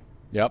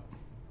 Yep.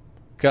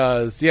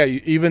 Because, yeah,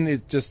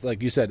 it's just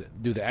like you said,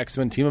 do the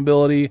X-Men team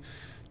ability,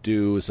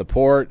 do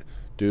support...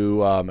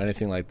 do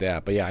anything like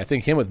that. But yeah, I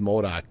think him with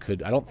MODOK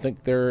could... I don't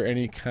think there are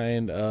any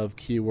kind of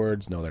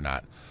keywords. No, they're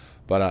not.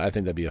 But I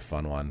think that'd be a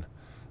fun one.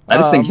 I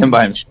just think him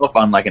by himself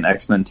on like an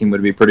X-Men team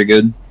would be pretty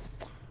good.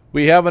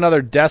 We have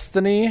another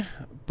Destiny,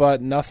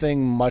 but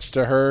nothing much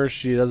to her.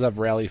 She does have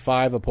Rally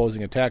 5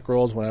 opposing attack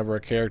rolls. Whenever a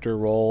character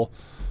roll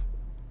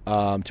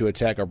to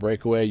attack or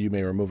breakaway, you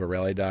may remove a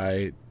rally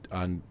die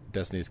on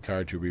Destiny's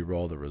card to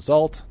re-roll the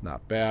result.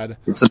 Not bad.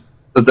 It's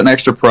an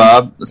extra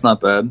prob. It's not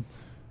bad.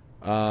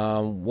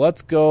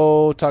 Let's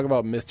go talk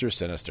about Mr.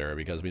 Sinister,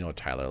 because we know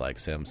Tyler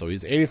likes him. So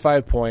he's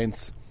 85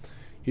 points.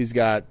 He's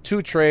got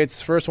 2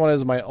 traits. First one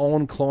is my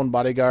own clone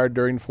bodyguard.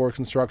 During force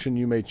construction,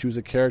 you may choose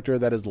a character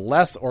that is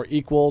less or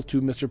equal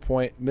to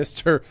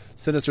Mr.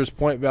 Sinister's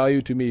point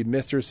value to be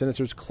Mr.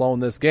 Sinister's clone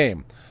this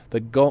game.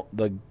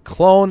 The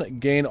clone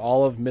gain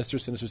all of Mr.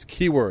 Sinister's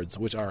keywords,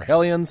 which are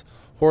Hellions,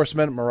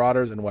 Horsemen,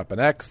 Marauders, and Weapon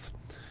X.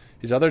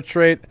 His other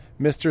trait,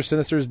 Mr.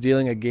 Sinister's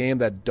dealing a game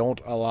that don't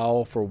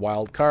allow for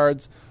wild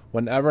cards.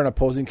 Whenever an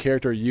opposing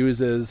character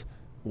uses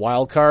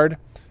wild card,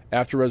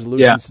 after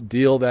resolutions,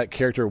 deal that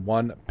character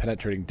 1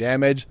 penetrating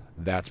damage.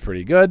 That's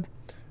pretty good.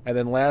 And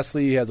then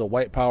lastly, he has a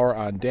white power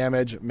on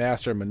damage,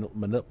 Master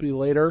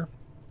Manipulator,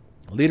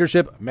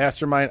 Leadership,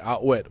 Mastermind,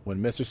 Outwit. When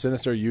Mr.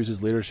 Sinister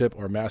uses Leadership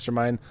or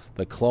Mastermind,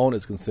 the clone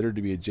is considered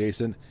to be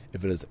adjacent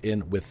if it is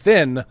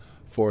within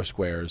 4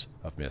 squares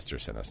of Mr.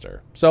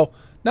 Sinister. So,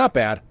 not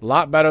bad. A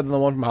lot better than the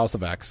one from House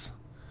of X.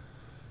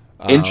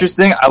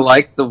 Interesting. I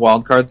like the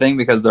wildcard thing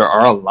because there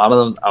are a lot of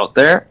those out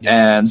there,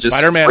 and just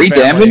Spider-Man free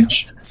family.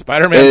 damage.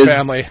 Spider-Man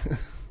family.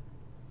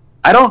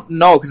 I don't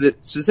know, because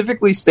it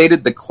specifically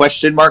stated the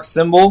question mark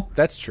symbol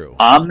That's true.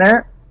 on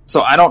there,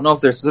 so I don't know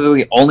if they're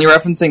specifically only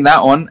referencing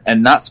that one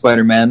and not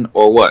Spider-Man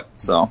or what.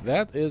 So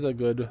That is a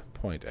good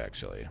point,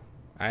 actually.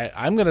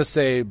 I'm going to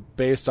say,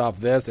 based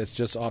off this, it's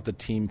just off the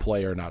team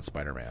player, not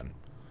Spider-Man.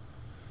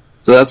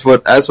 So that's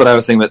what I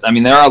was thinking. But I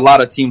mean, there are a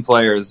lot of team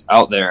players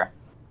out there,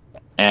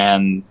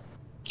 and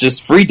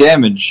just free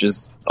damage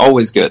is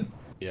always good.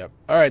 Yep.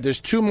 All right, there's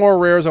 2 more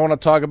rares I want to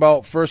talk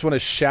about. First one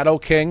is Shadow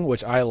King,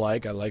 which I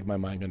like. I like my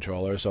mind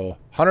controller. So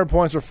 100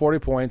 points or 40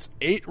 points,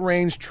 8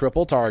 range,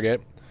 triple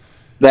target.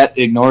 That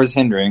ignores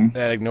hindering.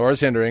 That ignores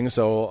hindering.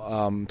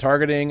 So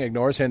targeting,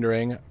 ignores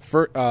hindering.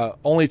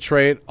 Only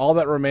trait, all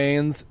that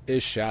remains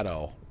is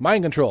Shadow.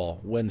 Mind control.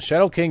 When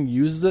Shadow King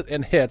uses it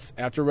and hits,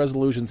 after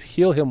resolutions,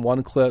 heal him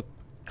 1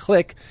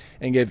 click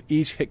and give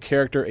each hit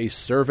character a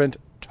servant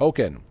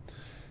token.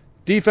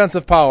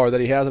 Defensive power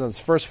that he has in his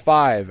first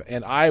 5,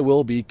 and I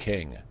will be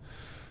king.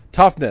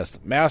 Toughness,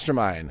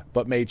 mastermind,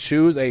 but may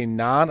choose a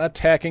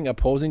non-attacking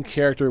opposing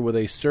character with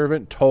a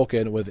servant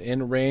token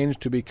within range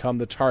to become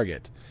the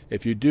target.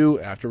 If you do,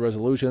 after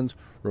resolutions,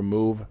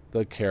 remove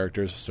the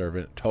character's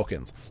servant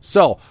tokens.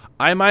 So,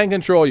 I mind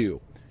control you.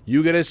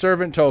 You get a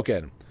servant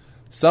token.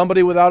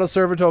 Somebody without a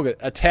servant token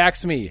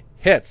attacks me,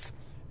 hits.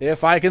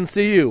 If I can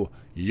see you,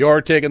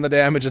 you're taking the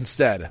damage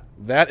instead.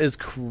 That is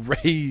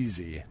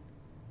crazy.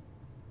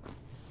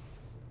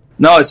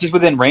 No, it's just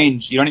within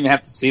range. You don't even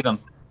have to see them.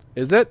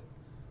 Is it?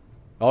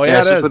 Oh,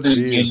 yeah, it is.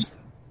 Jeez.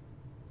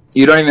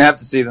 You don't even have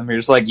to see them. You're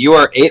just like, you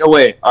are 8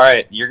 away. All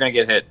right, you're going to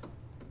get hit.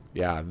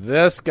 Yeah,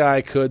 this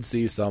guy could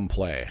see some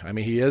play. I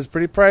mean, he is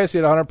pretty pricey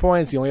at 100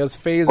 points. He only has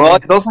phasing. Well,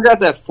 he's also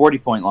got that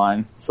 40-point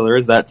line, so there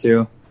is that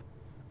too.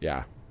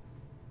 Yeah.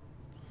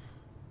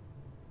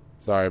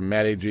 Sorry,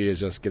 Matty G is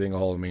just getting a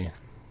hold of me.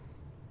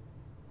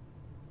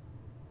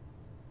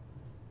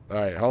 All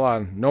right, hold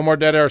on. No more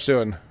dead air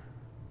soon.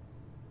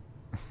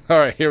 All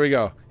right, here we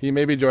go. He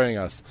may be joining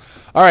us.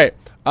 All right,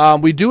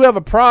 we do have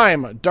a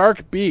prime,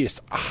 Dark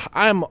Beast.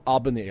 I'm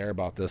up in the air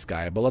about this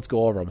guy, but let's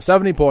go over him.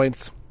 70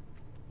 points.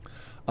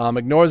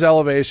 Ignores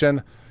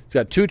elevation. He's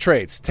got 2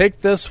 traits.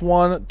 Take this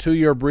one to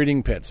your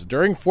breeding pits.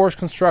 During forced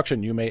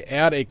construction, you may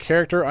add a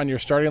character on your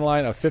starting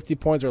line of 50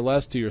 points or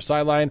less to your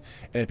sideline,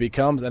 and it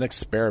becomes an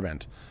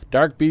experiment.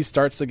 Dark Beast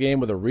starts the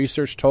game with a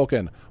research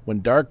token.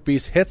 When Dark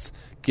Beast hits,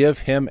 give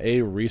him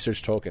a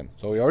research token.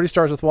 So he already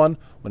starts with 1.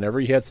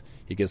 Whenever he hits,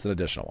 he gets an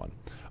additional 1.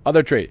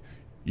 Other trait,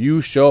 you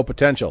show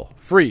potential.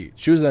 Free.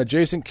 Choose an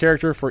adjacent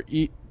character for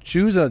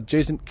choose an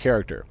adjacent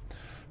character.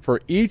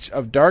 For each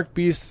of Dark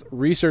Beast's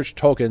research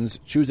tokens,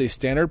 choose a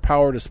standard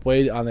power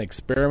displayed on the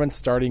experiment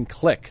starting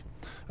click.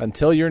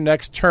 Until your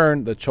next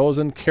turn, the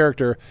chosen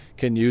character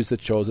can use the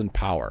chosen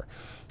power.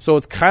 So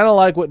it's kind of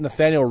like what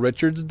Nathaniel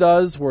Richards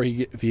does, where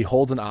if he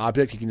holds an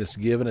object, he can just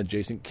give an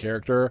adjacent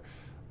character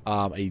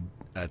an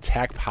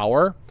attack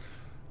power.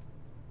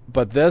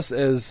 But this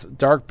is,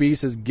 Dark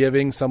Beast is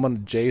giving someone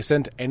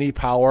adjacent any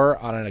power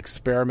on an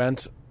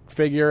experiment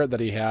figure that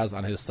he has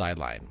on his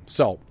sideline.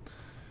 So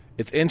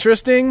it's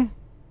interesting.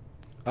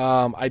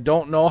 I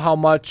don't know how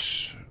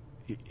much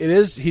it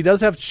is. He does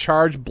have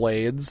charge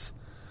blades,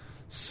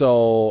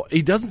 so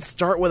he doesn't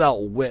start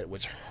without wit,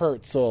 which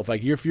hurts. So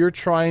if you're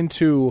trying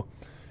to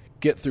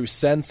get through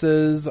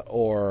senses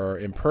or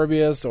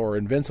impervious or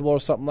invincible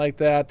or something like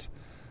that,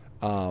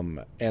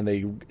 and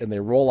they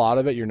roll out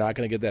of it, you're not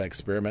going to get that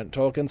experiment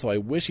token. So I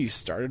wish he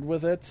started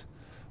with it.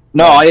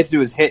 No, all you have to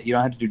do is hit. You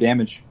don't have to do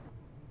damage.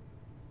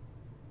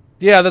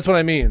 Yeah, that's what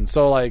I mean.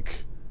 So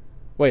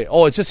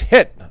it's just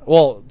hit.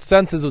 Well,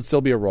 senses would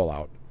still be a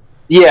rollout.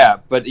 Yeah,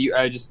 but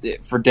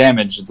for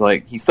damage, it's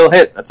like he still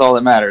hit. That's all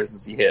that matters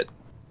is he hit.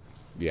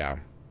 Yeah.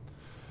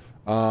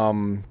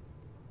 But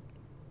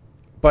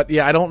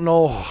yeah, I don't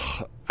know.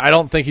 I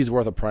don't think he's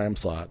worth a prime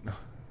slot.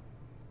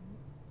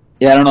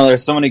 Yeah, I don't know.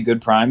 There's so many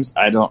good primes.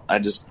 I'd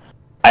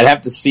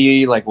have to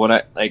see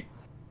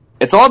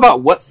it's all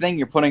about what thing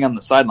you're putting on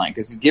the sideline,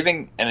 because he's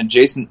giving an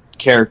adjacent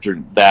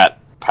character that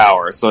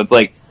power. So it's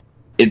like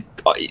you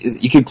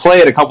could play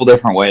it a couple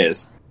different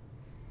ways.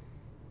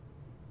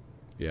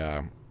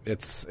 Yeah,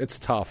 it's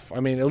tough. I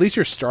mean, at least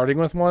you're starting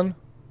with one.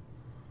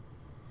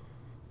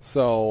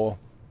 So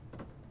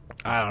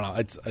I don't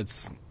know.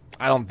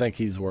 I don't think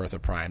he's worth a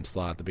prime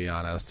slot, to be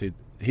honest.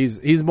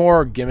 He's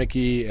more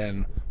gimmicky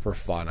and for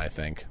fun, I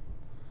think.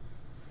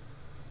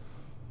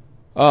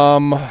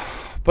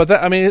 But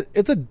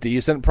it's a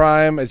decent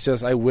prime. It's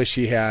just I wish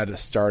he had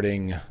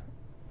starting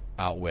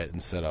outwit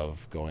instead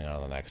of going on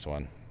to the next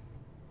one.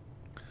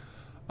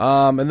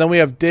 And then we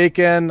have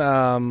Dakin.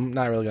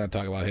 Not really going to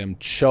talk about him.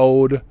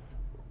 Chode.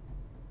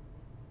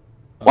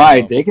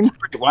 Why Dakin's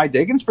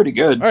pretty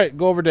good. All right,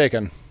 go over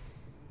Dakin.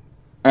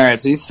 All right,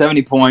 so he's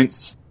 70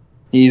 points.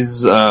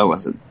 He's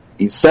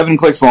He's 7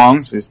 clicks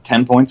long, so he's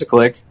 10 points a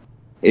click.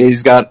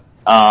 He's got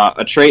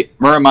a trait,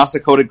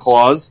 Muramasa Coated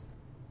Claws.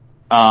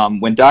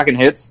 When Dakin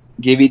hits,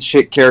 give each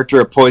hit character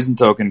a poison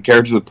token.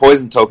 Characters with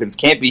poison tokens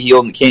can't be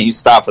healed and can't use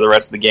stop for the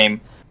rest of the game,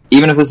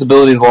 even if this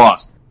ability is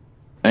lost.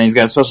 And he's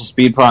got a special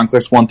speed power on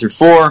clicks 1 through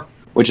 4,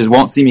 which is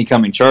Won't See Me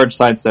Coming, Charge,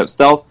 Sidestep,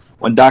 Stealth.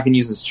 When Dakin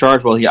uses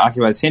Charge while he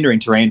occupies hindering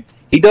terrain,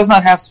 he does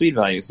not have speed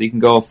value, so he can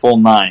go a full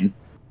 9.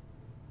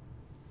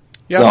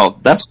 Yep. So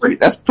that's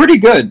pretty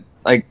good.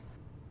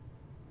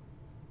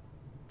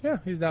 Yeah,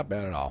 he's not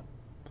bad at all.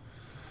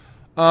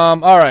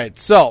 All right,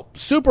 so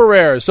super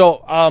rare.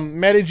 So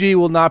Matty G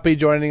will not be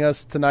joining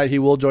us tonight. He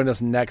will join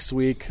us next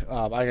week.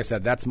 Like I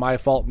said, that's my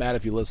fault, Matt.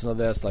 If you listen to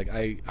this,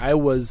 I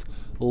was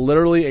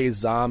literally a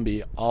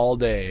zombie all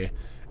day,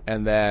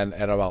 and then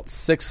at about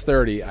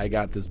 6:30, I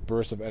got this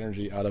burst of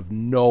energy out of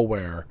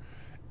nowhere,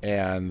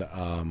 and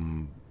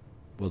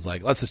was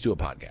like, let's just do a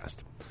podcast.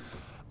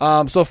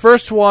 So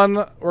first one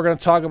we're going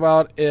to talk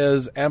about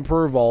is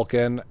Emperor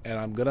Vulcan, and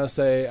I'm going to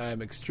say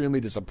I'm extremely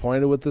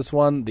disappointed with this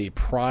one. The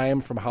Prime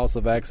from House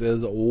of X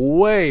is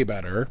way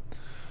better.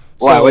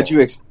 Why, would you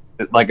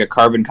expect, like a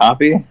carbon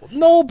copy?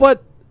 No,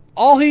 but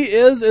all he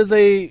is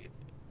a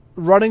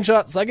running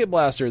shot Psychic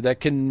Blaster that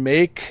can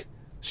make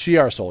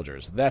Shi'ar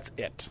soldiers. That's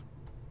it.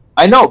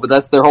 I know, but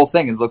that's their whole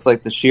thing. It looks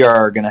like the Shi'ar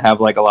are going to have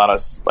like a lot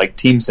of like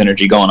team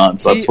synergy going on.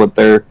 So that's what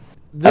they're doing.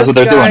 This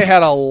guy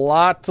had a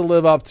lot to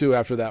live up to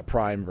after that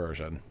Prime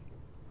version.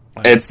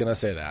 I'm just going to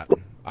say that.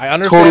 I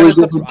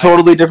understand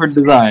totally different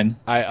design.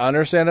 I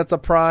understand it's a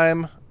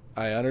Prime.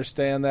 I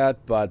understand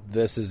that, but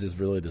this is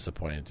really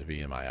disappointing to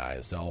me in my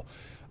eyes. So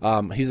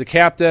he's a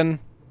captain.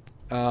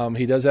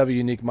 He does have a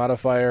unique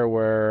modifier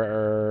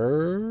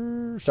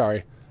where...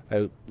 sorry,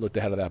 I looked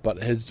ahead of that.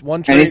 But his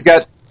one trait...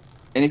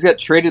 And he's got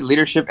traded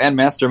leadership and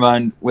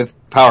mastermind with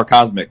power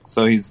cosmic.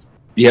 So you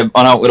have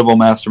unoutwittable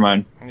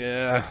mastermind.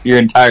 Yeah. Your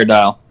entire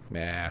dial.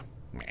 Meh.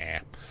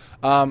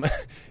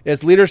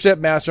 It's leadership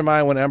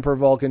mastermind. When Emperor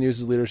Vulcan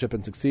uses leadership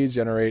and succeeds,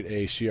 generate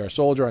a Shi'ar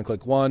soldier on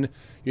click 1.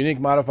 Unique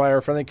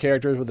modifier, friendly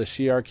characters with a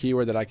Shi'ar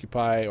keyword that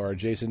occupy or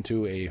adjacent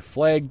to a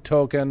flag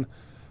token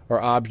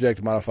or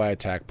object modify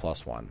attack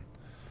 +1.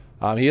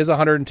 He is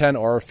 110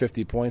 or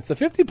 50 points. The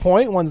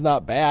 50-point one's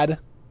not bad.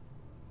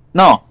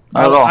 No,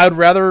 not at all. I'd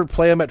rather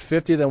play him at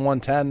 50 than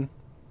 110.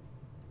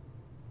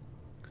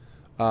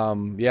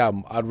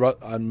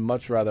 I'd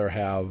much rather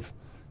have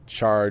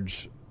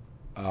charge,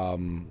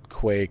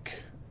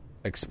 quake,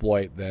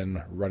 exploit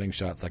than running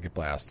shot Psychic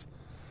Blast.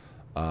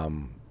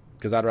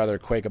 Because I'd rather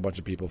quake a bunch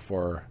of people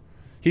for...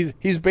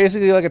 He's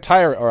basically like a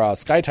tyrant or a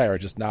sky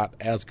tyrant, just not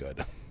as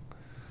good.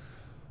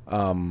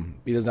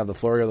 He doesn't have the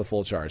flurry or the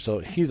full charge, so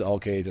he's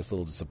okay. Just a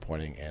little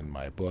disappointing in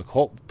my book.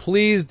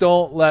 Please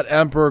don't let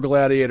Emperor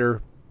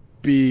Gladiator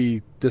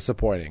be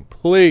disappointing.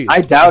 Please,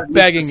 I doubt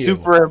begging you.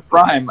 Super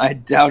Prime. I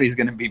doubt he's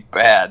going to be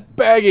bad.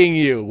 Begging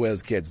you,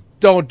 WizKids,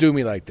 don't do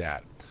me like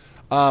that.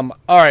 All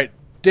right,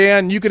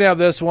 Dan, you can have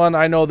this one.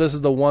 I know this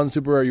is the one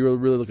super you're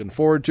really looking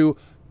forward to.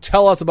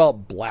 Tell us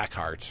about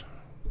Blackheart.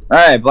 All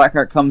right,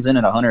 Blackheart comes in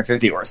at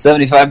 150 or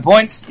 75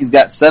 points. He's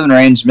got 7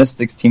 range,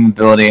 Mystics team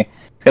ability.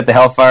 He's got the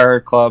Hellfire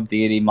Club,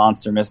 Deity,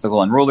 Monster,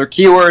 Mystical, and Ruler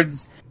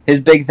keywords. His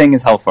big thing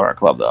is Hellfire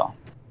Club, though.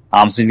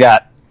 So he's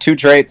got 2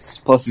 traits,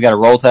 plus he's got a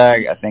roll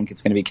tag. I think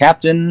it's going to be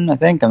Captain, I'm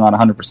not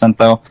 100%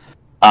 though.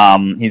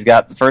 He's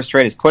got the first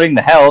trait is putting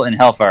the Hell in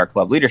Hellfire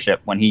Club leadership.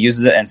 When he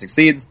uses it and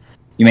succeeds,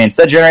 you may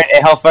instead generate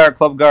a Hellfire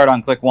Club guard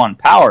on click 1.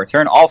 Power,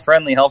 turn all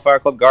friendly Hellfire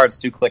Club guards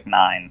to click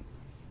 9,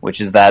 which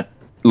is that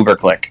Uber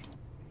click.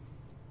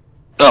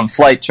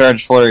 Flight,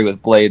 charge, flurry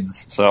with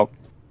blades, so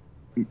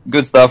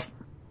good stuff.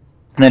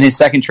 And then his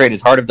second trait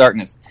is Heart of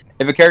Darkness.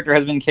 If a character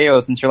has been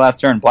KO'd since your last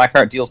turn,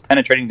 Blackheart deals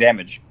penetrating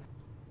damage.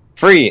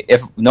 Free,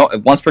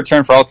 once per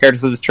turn for all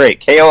characters with this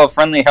trait. KO a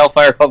friendly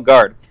Hellfire Club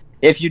guard.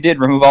 If you did,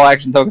 remove all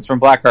action tokens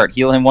from Blackheart,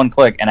 heal him 1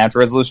 click, and after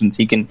resolutions,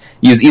 he can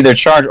use either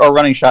charge or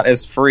running shot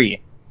as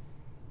free.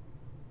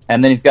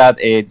 And then he's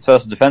got a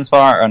special defense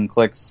power on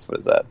clicks,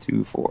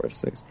 2, 4,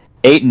 6,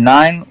 8, and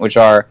 9, which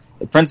are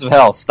the Prince of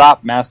Hell,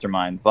 Stop,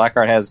 Mastermind.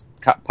 Blackheart has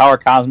Power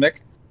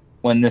Cosmic.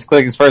 When this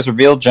click is first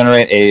revealed,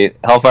 generate a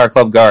Hellfire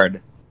Club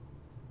guard.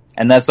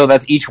 And that's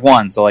each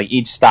one. So like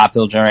each stop,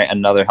 he'll generate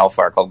another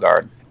Hellfire Club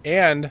guard.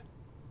 And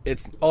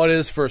it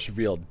is first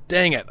revealed.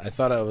 Dang it! I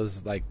thought it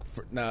was like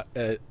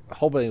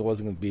hoping it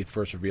wasn't going to be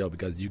first revealed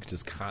because you could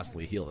just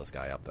constantly heal this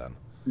guy up then.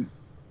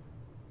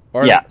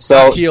 Or not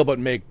heal, but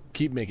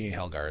keep making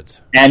Hell guards.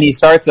 And he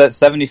starts at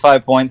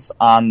 75 points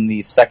on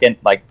the second,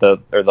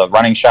 the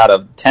running shot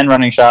of 10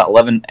 running shot,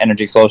 11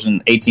 energy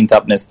explosion, 18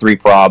 toughness, 3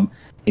 prob.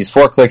 He's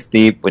 4 clicks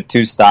deep with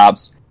 2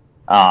 stops.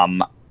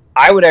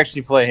 I would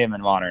actually play him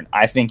in Modern.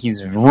 I think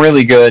he's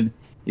really good.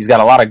 He's got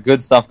a lot of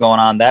good stuff going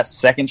on. That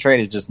second trait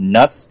is just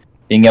nuts.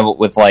 Being able,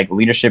 with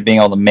leadership, being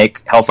able to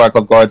make Hellfire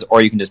Club guards,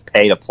 or you can just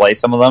pay to play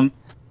some of them.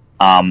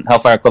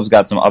 Hellfire Club's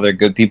got some other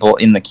good people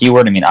in the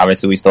keyword. I mean,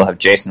 obviously we still have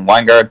Jason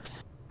Weingard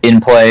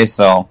in play,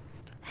 so...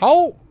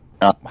 How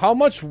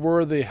much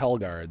were the Hell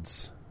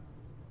guards?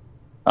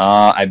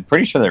 I'm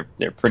pretty sure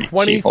they're pretty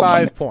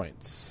 25 cheap.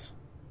 points.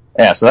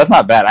 Yeah, so that's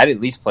not bad. I'd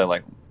at least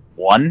play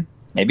 1,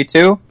 maybe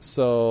 2.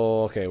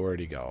 So, okay, where'd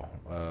he go?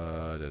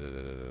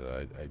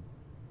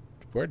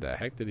 Where the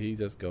heck did he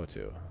just go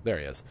to? There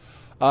he is.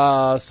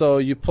 So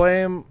you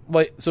play him...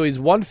 so he's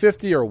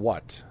 150 or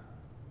what?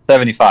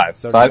 75.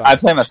 So I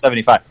play him at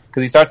 75.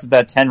 Because he starts at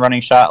that 10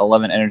 running shot,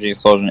 11 energy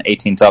explosion,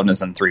 18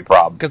 toughness, and 3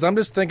 prob. Because I'm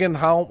just thinking,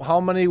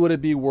 how many would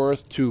it be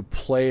worth to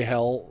play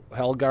Hell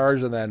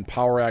guards and then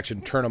power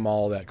action turn them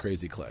all that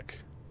crazy click?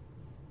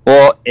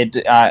 Well,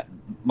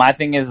 my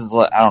thing is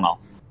I don't know.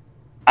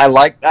 I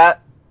like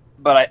that,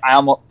 but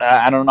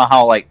I don't know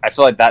how. I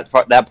feel like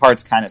that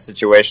part's kind of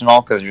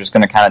situational because you're just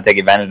going to kind of take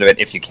advantage of it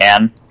if you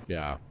can.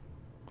 Yeah,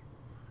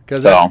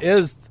 because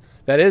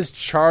that is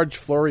charge,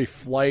 flurry,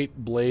 flight,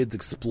 blades,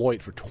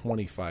 exploit for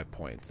 25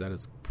 points. That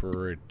is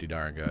pretty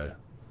darn good.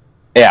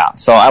 Yeah,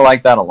 so I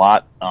like that a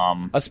lot.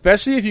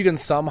 Especially if you can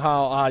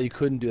somehow you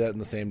couldn't do that in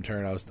the same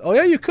turn.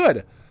 You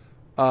could.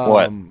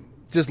 What?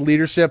 Just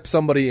leadership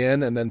somebody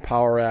in and then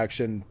power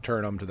action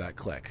turn them to that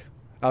click.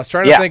 I was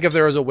trying to think if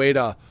there was a way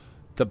to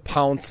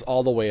pounce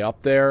all the way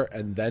up there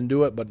and then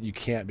do it, but you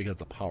can't because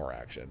it's a power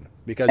action.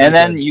 And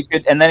then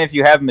if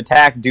you have him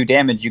attack, do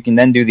damage, you can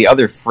then do the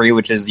other free,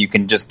 which is you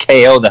can just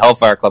KO the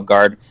Hellfire Club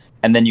guard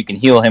and then you can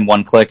heal him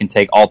one click and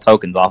take all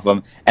tokens off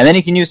him. And then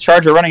he can use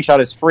Charge or Running Shot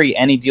as free,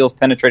 and he deals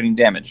penetrating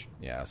damage.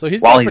 Yeah, so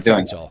he's while got he's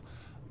potential.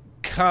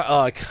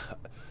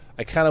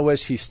 I kind of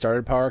wish he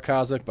started Power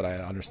Cosmic, but I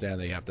understand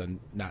they have to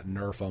not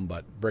nerf him,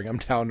 but bring him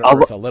down to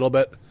earth a little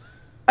bit.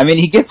 I mean,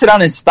 he gets it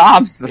on his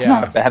stops. That's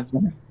not a bad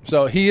thing.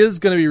 So he is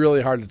going to be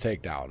really hard to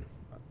take down.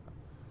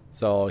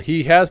 So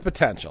he has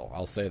potential,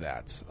 I'll say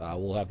that.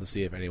 We'll have to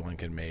see if anyone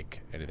can make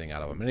anything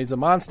out of him. And he's a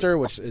monster,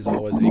 which is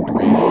always a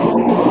great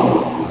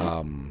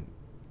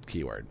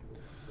keyword.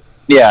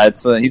 Yeah,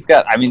 it's he's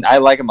got. I mean, I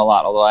like him a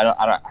lot. Although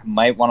I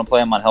might want to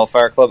play him on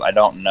Hellfire Club. I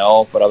don't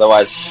know, but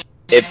otherwise,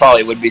 it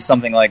probably would be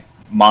something like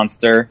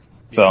Monster.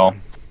 So,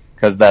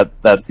 because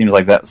that seems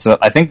like that. So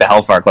I think the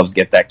Hellfire Clubs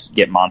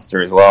get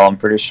Monster as well. I'm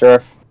pretty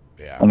sure.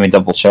 Yeah. Let me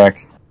double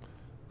check.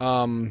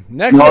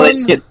 Next no, one. They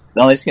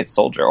just get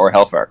Soldier or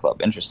Hellfire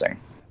Club. Interesting.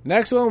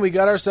 Next one, we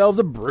got ourselves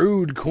a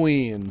Brood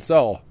Queen.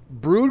 So,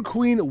 Brood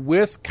Queen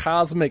with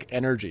Cosmic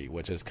Energy,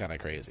 which is kind of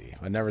crazy.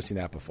 I've never seen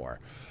that before.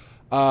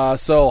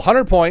 So,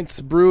 100 points.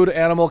 Brood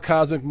Animal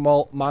Cosmic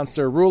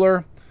Monster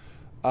Ruler.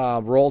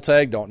 Roll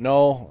tag, don't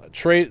know.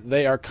 Trait,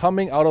 they are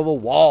coming out of the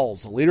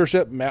walls.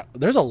 Leadership,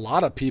 there's a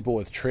lot of people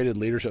with traded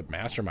Leadership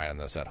Mastermind in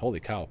this set. Holy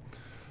cow.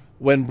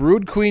 When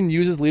Brood Queen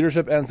uses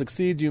leadership and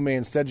succeeds, you may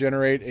instead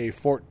generate a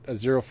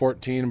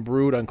 0-14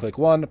 brood on click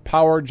 1.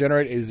 Power,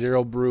 generate a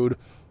 0 brood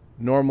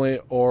normally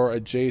or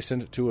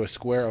adjacent to a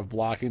square of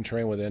blocking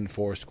terrain within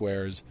 4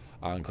 squares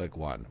on click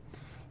 1.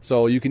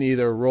 So you can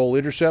either roll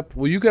leadership.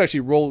 Well, you could actually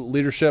roll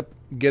leadership,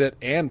 get it,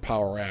 and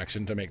power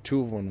action to make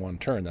 2 of them in one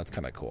turn. That's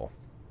kind of cool.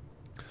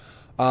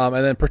 And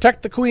then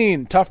Protect the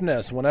Queen,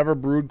 toughness. Whenever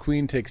Brood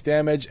Queen takes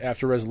damage,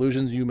 after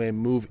resolutions, you may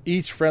move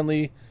each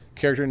friendly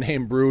character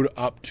named Brood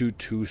up to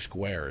 2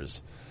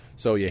 squares.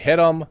 So you hit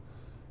them,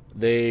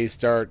 they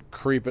start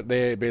creeping.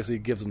 They basically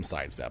gives them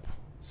sidestep.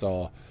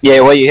 So yeah,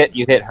 well,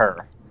 you hit her.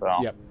 So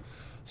yep.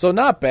 So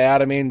not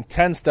bad. I mean,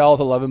 10 stealth,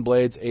 11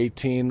 blades,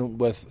 18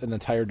 with an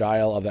entire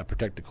dial of that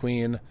Protect the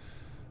Queen,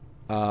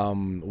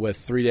 with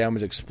 3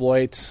 damage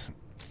exploit.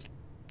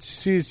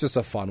 She's just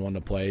a fun one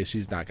to play.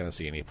 She's not going to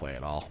see any play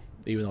at all,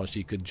 even though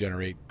she could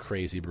generate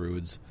crazy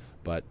broods.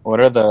 But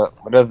what are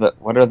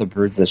the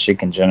broods that she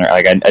can generate?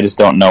 Like I just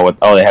don't know what.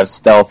 Oh, they have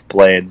stealth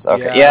blades.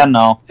 Okay, yeah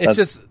no.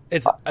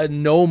 It's a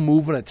no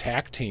movement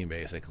attack team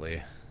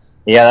basically.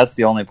 Yeah, that's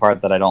the only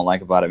part that I don't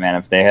like about it, man.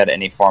 If they had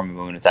any form of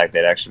movement attack,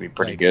 they'd actually be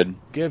pretty good.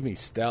 Give me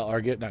stealth,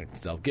 or get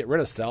rid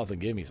of stealth and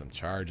give me some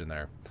charge in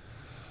there.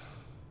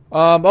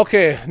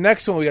 Okay,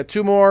 next one, we got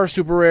 2 more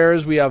super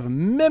rares. We have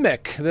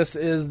Mimic. This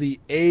is the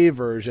A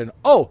version.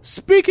 Oh,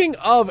 speaking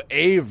of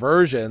A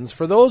versions,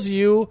 for those of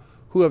you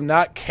who have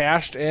not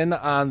cashed in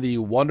on the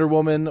Wonder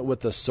Woman with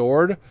the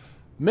sword,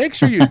 make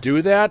sure you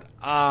do that.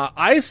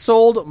 I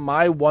sold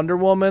my Wonder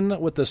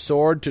Woman with the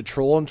sword to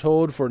Troll and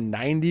Toad for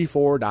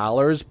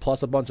 $94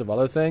 plus a bunch of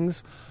other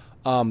things.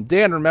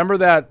 Dan, remember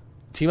that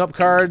team-up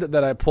card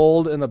that I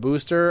pulled in the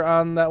booster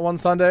on that one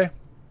Sunday?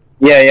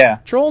 Yeah.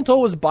 Troll and Toad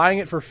was buying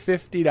it for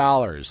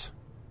 $50.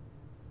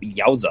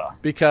 Yowza.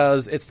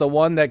 Because it's the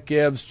one that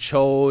gives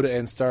Chode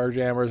and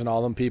Starjammers and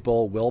all them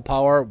people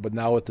willpower, but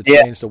now with the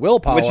change to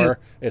willpower,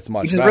 it's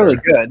much better. Which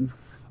is really good.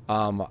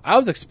 I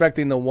was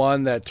expecting the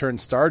one that turned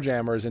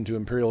Starjammers into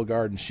Imperial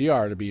Guard and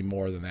Shi'ar to be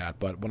more than that,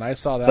 but when I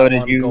saw that, so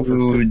did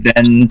you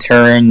then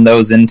turn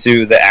those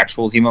into the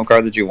actual team-up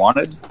card that you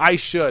wanted? I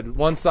should.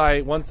 Once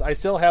I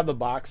still have the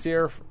box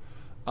here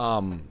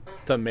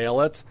to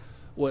mail it,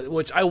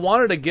 which I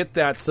wanted to get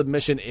that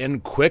submission in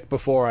quick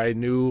before I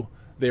knew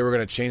they were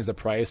going to change the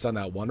price on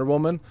that Wonder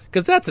Woman,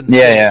 because that's insane.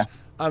 Yeah.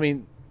 I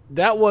mean,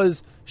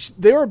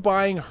 they were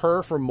buying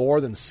her for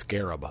more than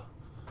Scarab,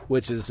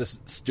 which is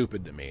just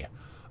stupid to me.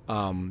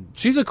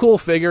 She's a cool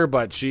figure,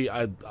 but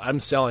I'm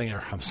selling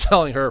her. I'm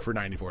selling her for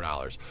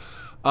 $94.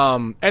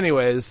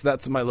 Anyways,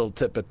 that's my little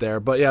tidbit there.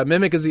 But yeah,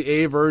 Mimic is the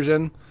A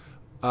version.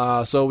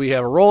 So we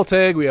have a roll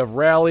tag, we have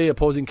rally,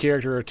 opposing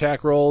character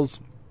attack rolls.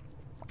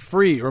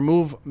 Free,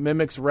 remove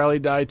Mimic's rally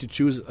die to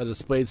choose a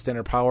displayed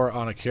standard power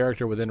on a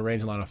character within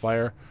range and line of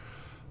fire.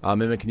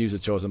 Mimic can use a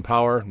chosen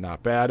power,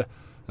 not bad.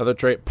 Another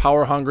trait,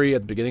 Power Hungry.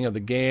 At the beginning of the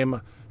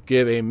game,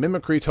 give a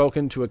Mimicry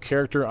token to a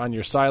character on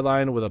your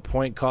sideline with a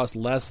point cost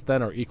less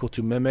than or equal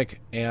to Mimic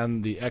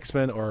and the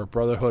X-Men or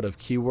Brotherhood of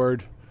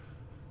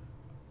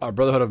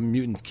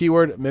Mutants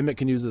keyword. Mimic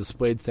can use the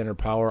displayed standard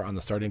power on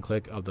the starting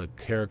click of the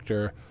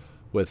character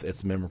with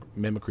its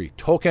Mimicry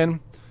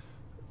token.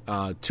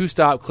 2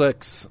 stop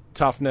clicks,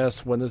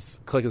 toughness. When this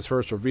click is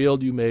first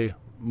revealed, you may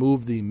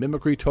move the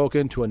Mimicry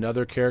token to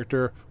another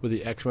character with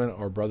the X-Men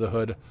or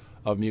Brotherhood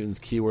of Mutants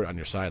keyword on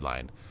your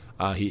sideline.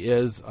 He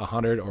is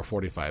 100 or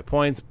 45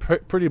 points.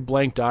 Pretty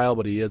blank dial,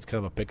 but he is kind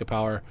of a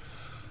pick-a-power.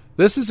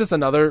 This is just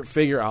another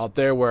figure out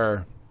there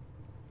where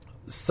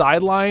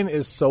sideline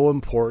is so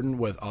important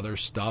with other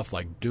stuff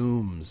like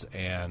Dooms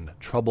and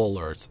Trouble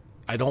Alerts.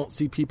 I don't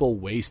see people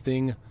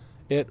wasting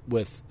it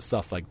with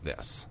stuff like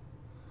this.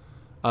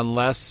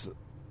 Unless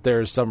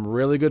there's some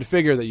really good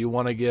figure that you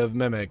want to give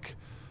Mimic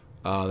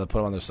that put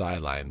him on their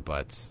sideline.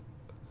 But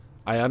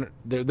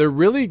they're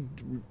really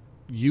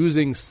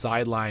using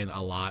sideline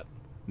a lot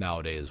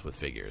nowadays with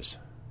figures.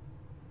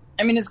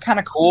 I mean, it's kind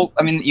of cool.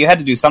 I mean, you had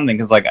to do something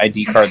because like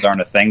ID cards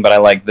aren't a thing, but I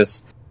like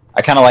this.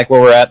 I kind of like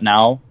where we're at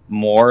now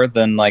more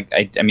than like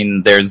I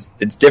mean,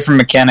 it's different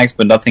mechanics,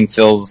 but nothing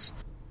feels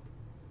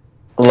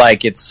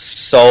like it's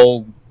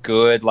so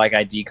good like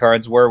ID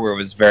cards were, where it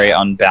was very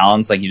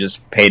unbalanced. Like you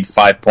just paid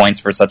 5 points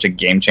for such a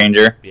game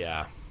changer.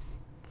 Yeah,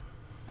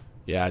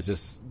 it's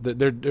just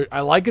they're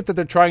I like it that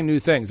they're trying new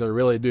things. I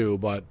really do,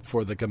 but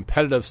for the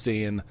competitive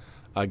scene,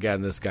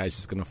 again, this guy's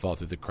just going to fall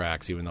through the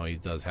cracks. Even though he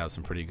does have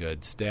some pretty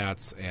good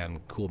stats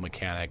and cool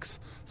mechanics,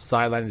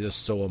 sideline is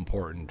just so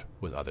important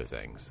with other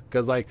things.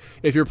 Because like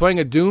if you're playing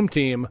a Doom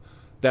team,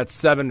 that's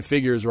 7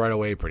 figures right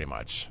away, pretty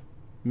much.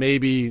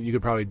 Maybe you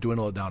could probably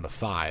dwindle it down to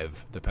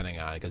 5, depending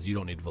on, because you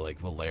don't need like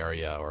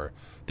Valeria or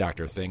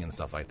Dr. Thing and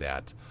stuff like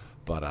that.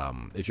 But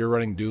if you're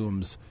running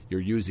Dooms, you're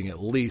using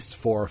at least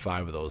 4 or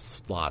 5 of those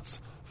slots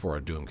for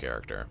a Doom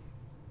character.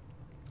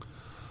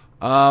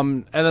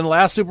 And then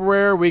last super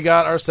rare, we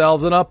got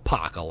ourselves an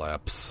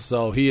Apocalypse.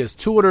 So he is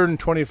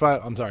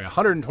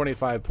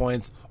 125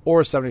 points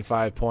or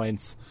 75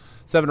 points.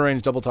 7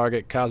 range, double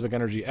target, Cosmic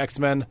Energy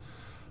X-Men.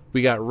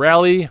 We got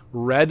Rally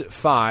Red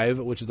 5,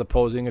 which is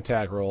opposing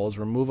attack rolls.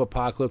 Remove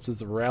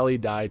Apocalypse's Rally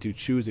die to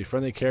choose a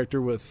friendly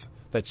character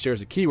that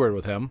shares a keyword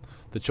with him.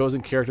 The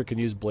chosen character can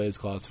use Blaze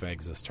Claw's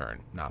Fangs this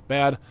turn. Not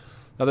bad.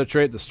 Another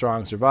trait, the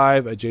Strong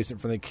survive. Adjacent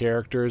friendly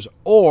characters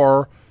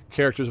or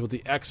characters with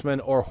the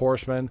X-Men or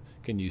Horsemen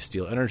can use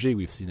Steel Energy.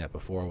 We've seen that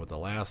before with the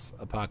last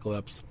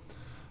Apocalypse.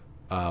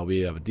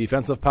 We have a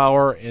defensive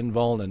power,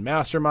 Invuln, and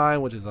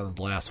Mastermind, which is on his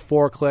last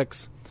 4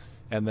 clicks.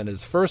 And then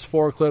his first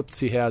 4 clicks,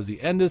 he has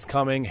the End is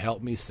Coming,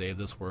 Help Me Save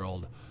This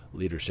World,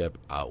 Leadership,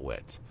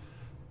 Outwit.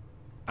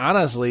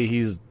 Honestly,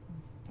 he's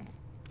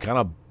kind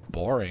of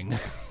boring.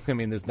 I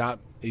mean,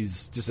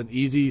 he's just an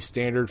easy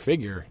standard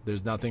figure.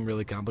 There's nothing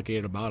really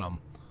complicated about him.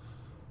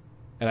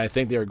 And I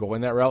think they were going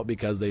that route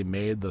because they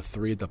made the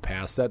 3 at the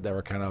past set that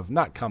were kind of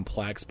not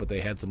complex, but they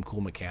had some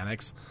cool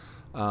mechanics.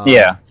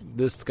 Yeah.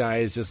 This guy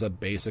is just a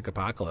basic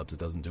Apocalypse. It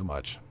doesn't do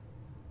much.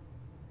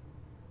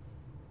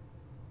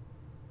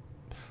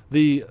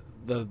 The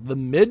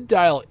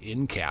mid-dial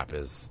in cap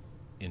is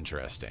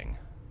interesting.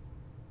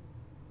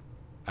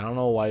 I don't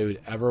know why you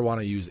would ever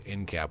want to use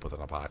in cap with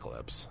an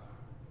Apocalypse.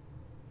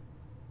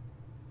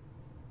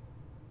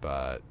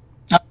 But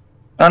I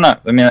don't know.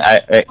 I mean,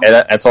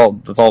 that's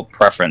all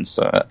preference.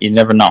 You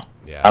never know.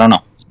 Yeah. I don't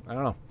know.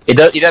 It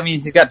does. I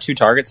mean, he's got 2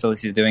 targets, so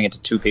he's doing it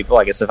to 2 people.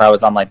 I guess if I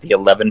was on like the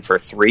 11 for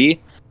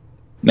 3,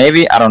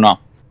 maybe, I don't know.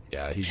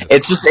 Yeah,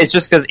 it's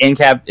just because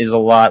in-cap is a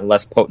lot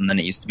less potent than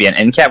it used to be, and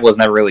in-cap was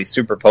never really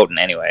super potent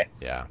anyway.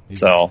 Yeah,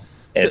 so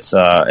it's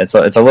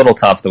a little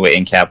tough the way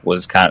in-cap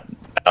was kind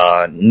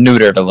of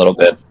neutered a little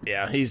bit.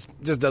 Yeah, he's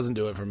just doesn't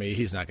do it for me.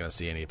 He's not going to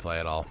see any play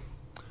at all.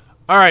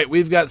 All right,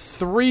 we've got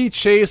 3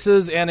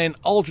 chases and an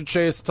ultra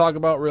chase to talk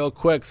about real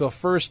quick. So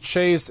first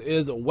chase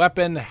is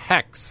Weapon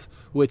Hex,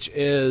 which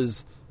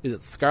is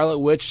it Scarlet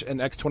Witch and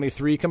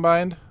X-23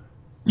 combined?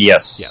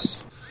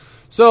 Yes.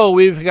 So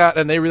we've got,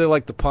 and they really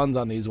like the puns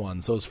on these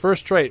ones. So his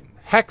first trait,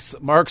 Hex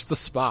marks the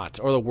spot,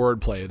 or the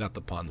wordplay, not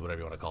the puns, whatever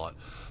you want to call it.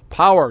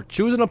 Power,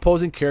 choose an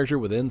opposing character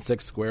within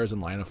 6 squares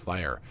in line of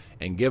fire,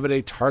 and give it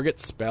a target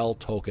spell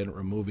token,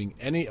 removing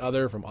any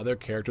other from other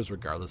characters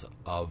regardless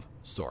of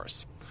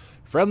source.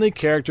 Friendly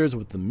characters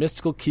with the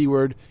mystical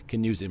keyword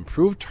can use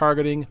improved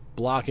targeting,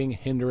 blocking,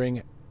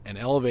 hindering, and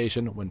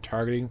elevation when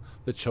targeting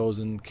the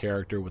chosen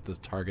character with the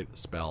target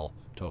spell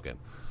token.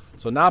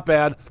 So not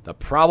bad. The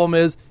problem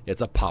is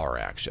it's a power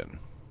action.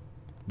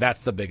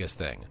 That's the biggest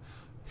thing.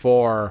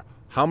 For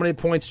how many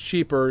points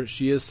cheaper?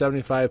 She is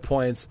 75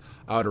 points.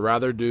 I would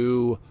rather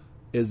do,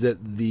 is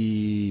it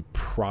the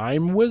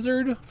Prime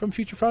Wizard from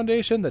Future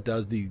Foundation that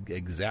does the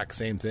exact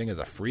same thing as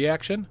a free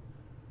action?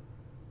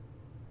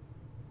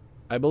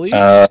 I believe.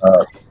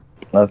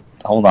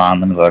 Hold on,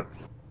 let me look.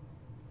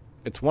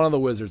 It's one of the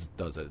wizards that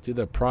does it. It's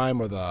either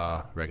Prime or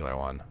the regular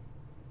one.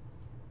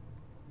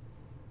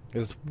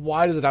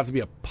 Why does it have to be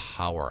a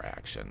power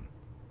action?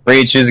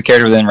 Free, choose a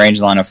character within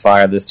range line of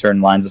fire. This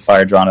turn, lines of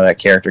fire drawn to that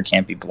character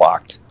can't be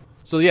blocked.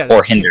 So yeah,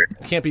 or hindered.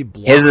 Can't be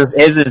blocked. His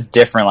is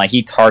different. Like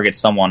he targets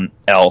someone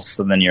else,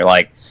 so then you're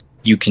like,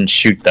 you can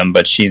shoot them,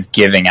 but she's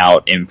giving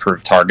out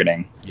improved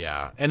targeting.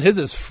 Yeah, and his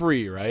is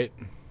free, right?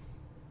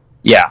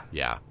 Yeah.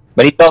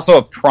 But he's also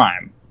a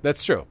prime.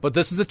 That's true. But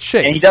this is a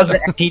chase.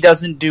 And he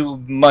doesn't do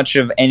much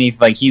of any,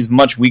 like he's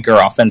much weaker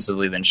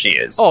offensively than she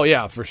is. Oh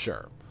yeah, for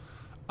sure.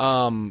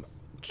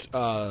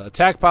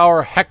 Attack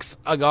power,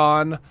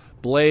 Hexagon,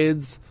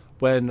 Blades.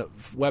 When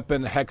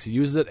Weapon Hex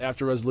uses it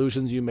after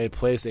resolutions, you may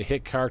place a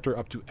hit character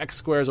up to X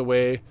squares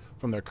away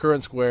from their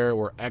current square,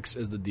 where X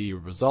is the D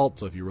result.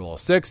 So if you roll a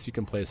 6, you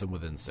can place them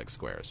within 6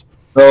 squares.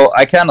 So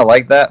I kind of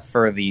like that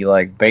for the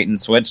like bait and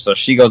switch. So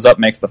she goes up,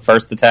 makes the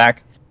first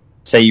attack.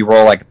 Say you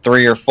roll like a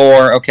 3 or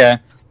 4. Okay,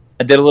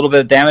 I did a little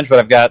bit of damage, but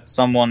I've got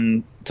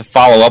someone to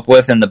follow up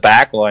with in the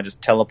back. Well, I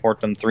just teleport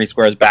them 3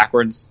 squares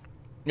backwards.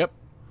 Yep.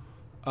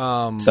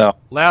 So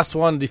last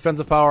one,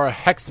 defensive power,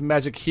 Hex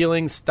Magic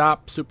Healing.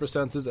 Stop super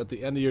senses at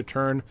the end of your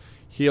turn.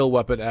 Heal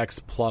Weapon X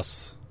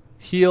plus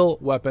heal,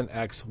 weapon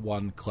X,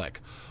 1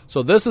 click.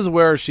 So this is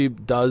where she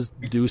does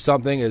do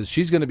something, is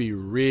she's going to be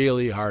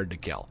really hard to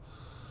kill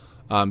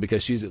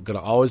because she's going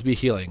to always be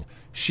healing.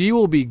 She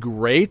will be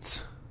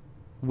great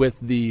with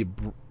the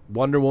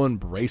Wonder Woman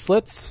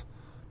bracelets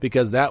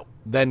because that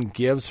then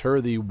gives her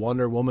the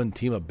Wonder Woman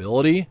team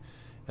ability,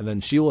 and then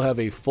she will have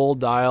a full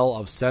dial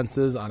of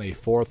senses on a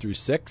 4 through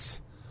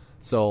 6.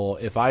 So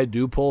if I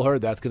do pull her,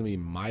 that's going to be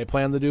my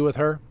plan to do with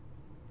her.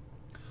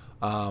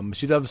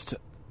 She does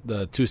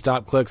the 2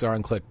 stop clicks are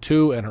on click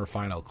 2 and her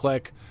final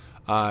click.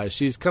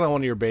 She's kind of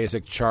one of your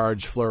basic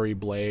charge, flurry,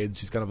 blades.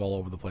 She's kind of all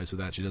over the place with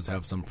that. She does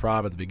have some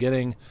prob at the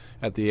beginning,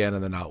 at the end,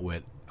 and then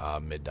outwit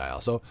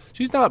mid-dial. So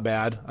she's not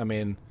bad. I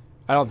mean,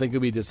 I don't think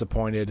you'll be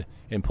disappointed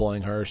in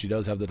pulling her. She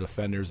does have the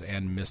Defenders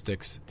and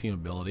Mystics team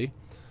ability.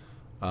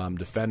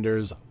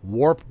 Defenders,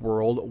 Warp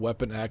World,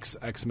 Weapon X,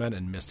 X-Men,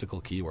 and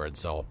Mystical keywords.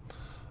 So,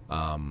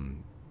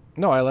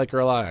 no, I like her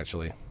a lot,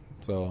 actually.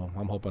 So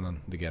I'm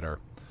hoping to get her.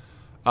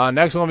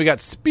 Next one, we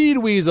got Speed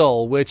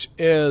Weasel, which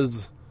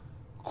is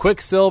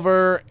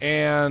Quicksilver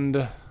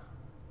and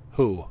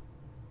who?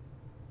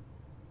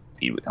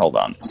 Hold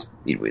on.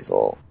 Speed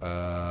Weasel.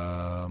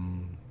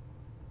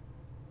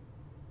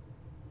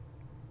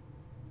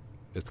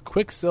 It's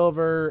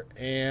Quicksilver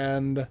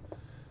and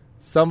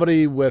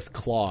somebody with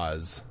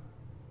claws.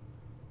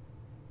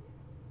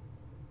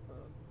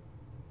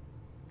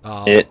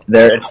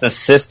 It's the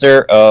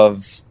sister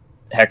of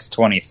Hex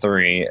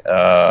 23.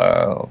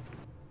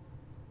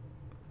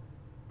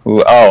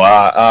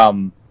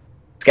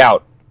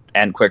 Scout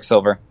and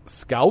Quicksilver.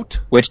 Scout,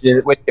 which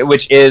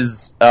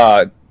is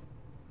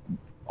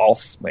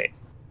also wait.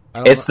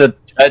 It's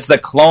the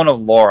clone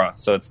of Laura,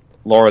 so it's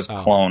Laura's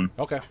clone.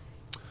 Okay.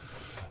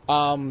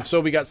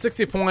 So we got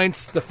 60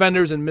 points.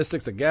 Defenders and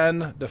Mystics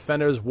again.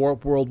 Defenders,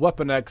 Warp World,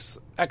 Weapon X,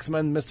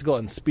 X-Men, Mystical,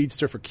 and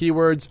Speedster for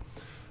keywords.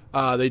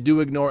 They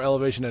do ignore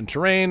elevation and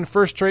terrain.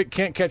 First trait,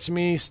 can't catch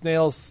me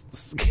snail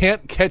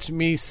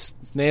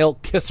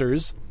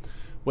kissers.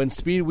 When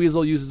Speed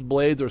Weasel uses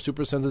blades or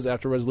super senses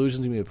after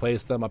resolutions, you may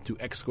place them up to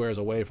X squares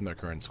away from their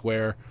current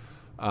square.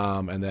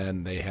 And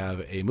then they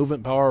have a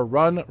movement power,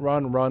 run,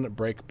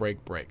 break,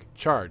 break, break.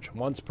 Charge.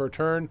 Once per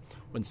turn,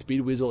 when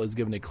Speed Weasel is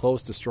given a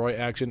close destroy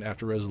action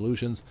after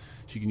resolutions,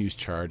 she can use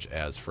charge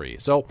as free.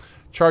 So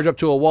charge up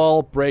to a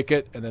wall, break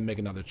it, and then make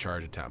another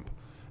charge attempt.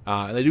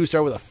 And they do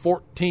start with a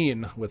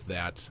 14 with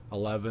that.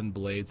 11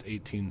 blades,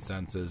 18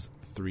 senses,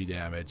 3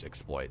 damage,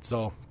 exploit.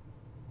 So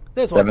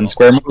this 7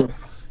 square move.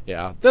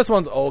 Yeah, this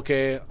one's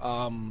okay.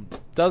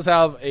 Does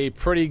have a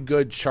pretty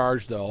good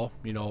charge, though.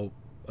 You know,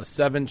 a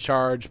 7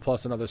 charge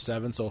plus another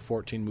 7, so a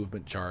 14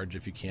 movement charge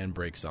if you can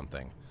break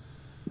something.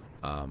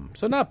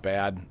 So not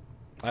bad.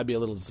 I'd be a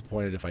little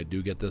disappointed if I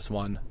do get this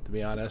one, to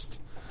be honest.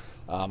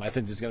 I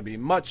think there's going to be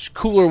much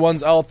cooler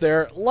ones out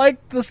there,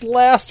 like this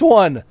last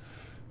one.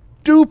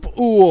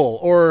 Dupe-Ool,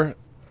 or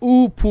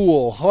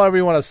Oopool, however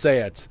you want to say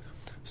it.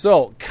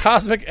 So,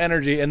 Cosmic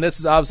Energy, and this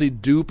is obviously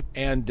Dupe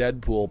and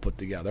Deadpool put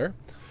together.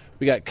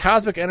 We got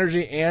Cosmic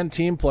Energy and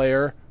Team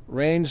Player,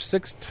 range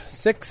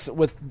 6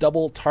 with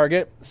double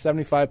target,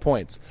 75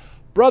 points.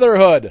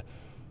 Brotherhood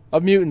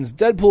of Mutants,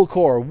 Deadpool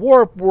Core,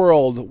 Warp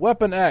World,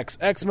 Weapon X,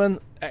 X-Men,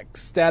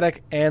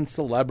 Ecstatic, and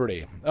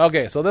Celebrity.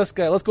 Okay, so this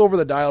guy, let's go over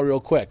the dial real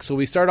quick. So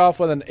we start off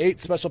with an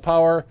 8 special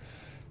power,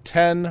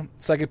 10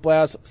 Psychic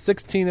Blast,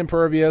 16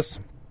 Impervious,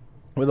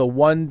 with a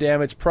 1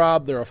 damage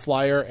prob. They're a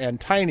flyer and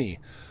tiny.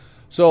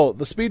 So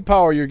the speed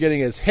power you're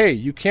getting is, hey,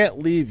 you can't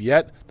leave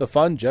yet. The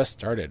fun just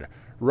started.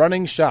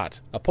 Running Shot.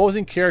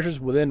 Opposing characters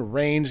within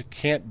range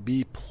can't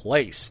be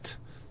placed.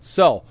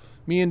 So,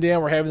 me and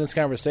Dan were having this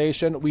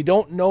conversation. We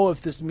don't know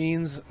if this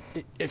means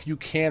if you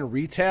can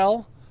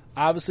retail.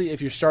 Obviously,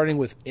 if you're starting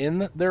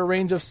within their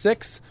range of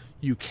 6,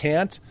 you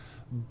can't.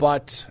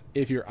 But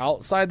if you're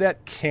outside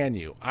that, can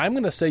you? I'm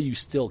going to say you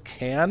still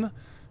can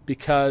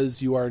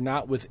because you are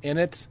not within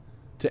it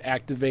to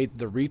activate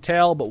the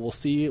retail, but we'll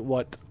see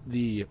what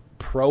the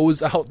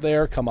pros out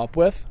there come up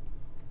with.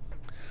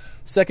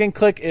 Second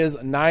click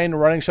is 9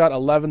 Running Shot,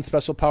 11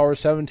 Special Power,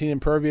 17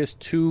 Impervious,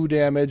 2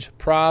 damage,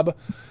 prob.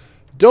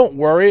 Don't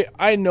worry,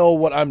 I know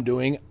what I'm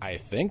doing, I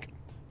think.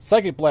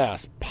 Psychic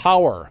Blast,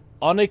 Power,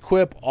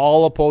 unequip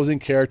all opposing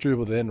characters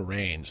within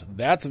range.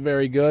 That's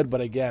very good,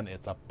 but again,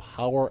 it's a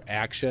power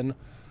action,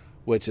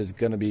 which is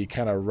going to be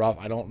kind of rough.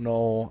 I don't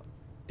know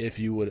if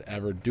you would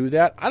ever do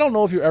that. I don't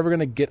know if you're ever going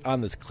to get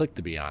on this click,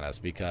 to be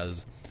honest,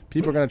 because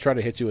people are going to try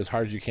to hit you as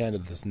hard as you can to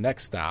this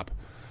next stop,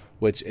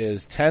 which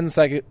is 10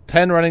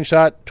 Running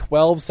Shot,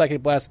 12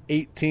 Psychic Blast,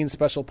 18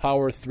 Special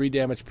Power, 3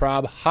 damage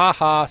prob.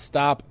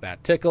 Stop.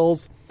 That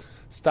tickles.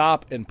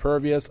 Stop,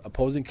 Impervious.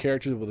 Opposing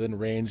characters within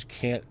range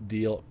can't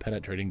deal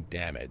penetrating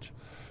damage.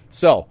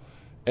 So,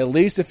 at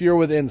least if you're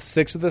within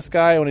 6 of this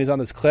guy when he's on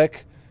this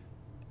click,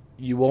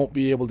 you won't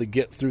be able to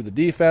get through the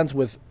defense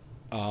with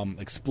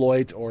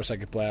Exploit or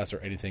Psychic Blast or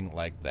anything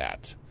like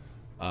that.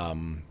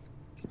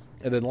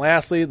 And then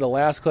lastly, the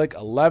last click,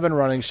 11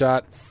 Running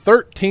Shot,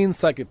 13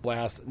 Psychic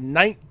Blast,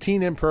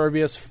 19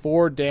 Impervious,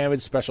 4 damage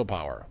Special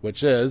Power,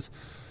 which is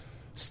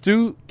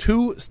 2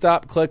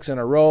 stop clicks in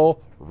a row,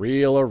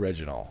 real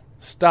original.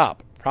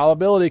 Stop.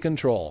 Probability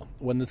control.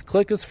 When this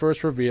click is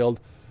first revealed,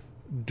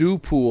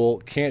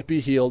 Deadpool can't be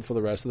healed for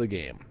the rest of the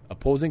game.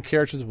 Opposing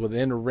characters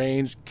within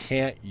range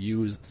can't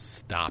use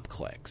stop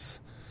clicks.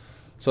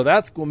 So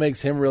that's what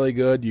makes him really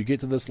good. You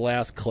get to this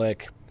last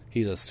click.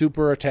 He's a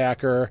super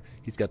attacker.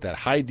 He's got that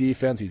high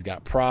defense. He's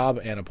got prob,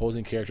 and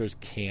opposing characters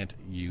can't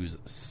use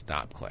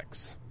stop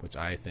clicks, which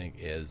I think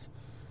is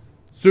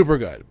super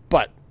good.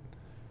 But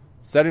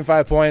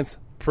 75 points,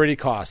 pretty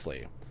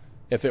costly.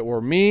 If it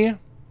were me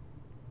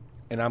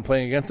and I'm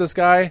playing against this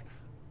guy,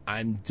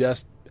 I'm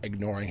just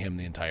ignoring him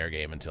the entire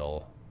game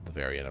until the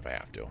very end if I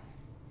have to.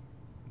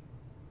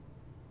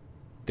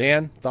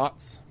 Dan,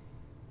 thoughts?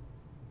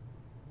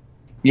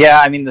 Yeah,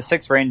 I mean, the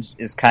 6 range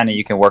is kind of,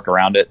 you can work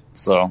around it.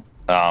 So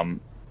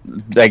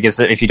I guess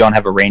if you don't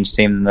have a range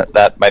team,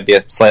 that might be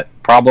a slight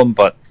problem.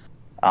 But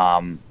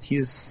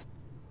he's...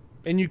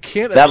 And you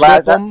can't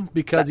equip him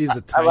because he's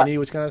a tiny,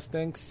 which kind of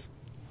stinks.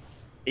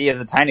 Yeah,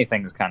 the tiny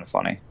thing is kind of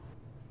funny.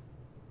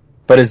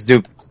 But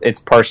it's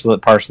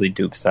partially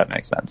dupe, so that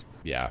makes sense.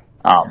 Yeah.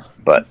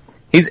 But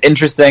he's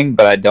interesting,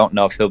 but I don't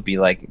know if he'll be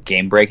like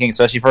game breaking,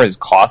 especially for his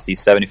cost. He's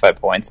 75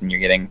 points, and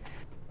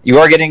you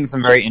are getting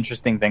some very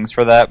interesting things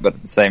for that. But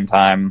at the same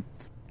time,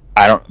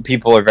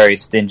 people are very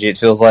stingy. It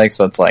feels like,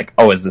 so it's like,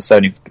 oh, is the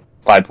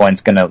 75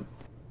 points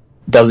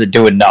does it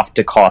do enough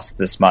to cost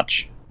this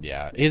much?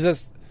 Yeah, he's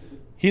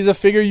a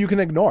figure you can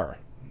ignore.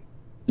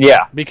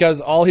 Yeah,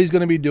 because all he's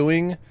going to be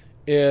doing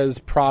is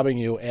probbing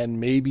you and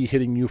maybe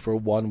hitting you for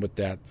 1 with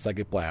that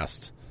Psychic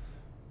Blast.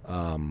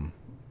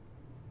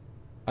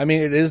 I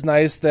mean, it is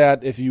nice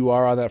that if you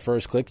are on that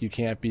first click, you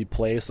can't be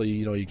placed, so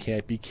you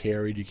can't be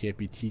carried, you can't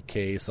be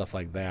TK, stuff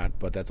like that,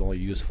 but that's only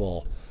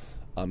useful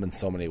in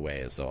so many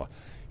ways. So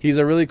he's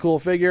a really cool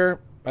figure.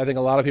 I think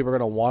a lot of people are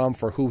going to want him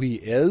for who he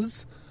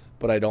is,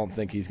 but I don't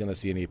think he's going to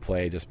see any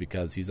play just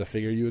because he's a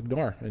figure you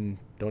ignore and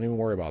don't even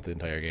worry about the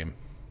entire game.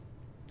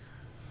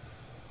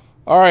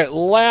 All right,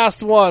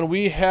 last one.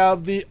 We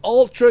have the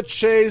Ultra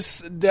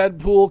Chase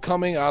Deadpool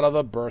coming out of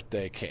a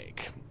birthday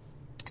cake.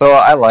 So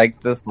I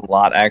like this a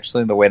lot,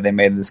 actually, the way they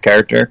made this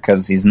character,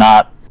 because he's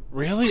not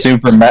really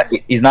super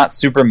he's not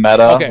super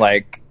meta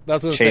like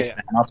that's what Chase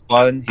Thanos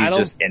was. He's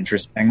just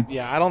interesting.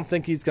 Yeah, I don't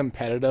think he's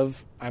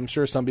competitive. I'm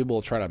sure some people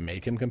will try to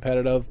make him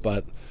competitive,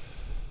 but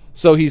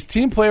so he's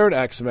team player at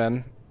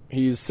X-Men.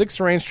 He's 6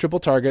 range triple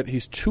target.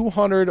 He's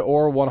 200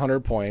 or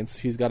 100 points.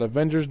 He's got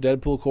Avengers,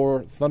 Deadpool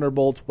Corps,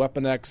 Thunderbolt,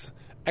 Weapon X,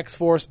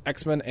 X-Force,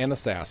 X-Men, and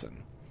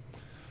Assassin.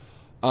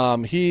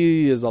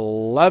 He is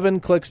 11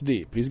 clicks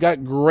deep. He's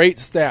got great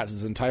stats.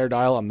 His entire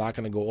dial, I'm not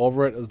going to go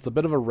over it. It's a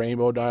bit of a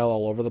rainbow dial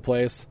all over the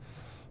place.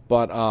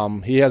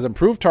 But he has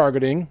improved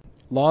targeting.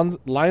 Lines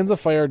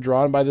of fire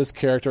drawn by this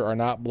character are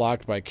not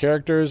blocked by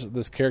characters.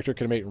 This character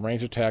can make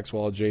range attacks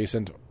while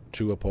adjacent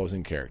to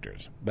opposing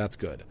characters. That's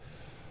good.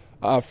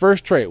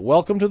 First trait,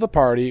 welcome to the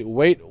party.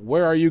 Wait,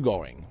 where are you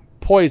going?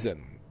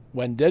 Poison.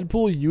 When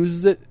Deadpool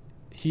uses it,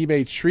 he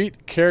may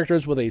treat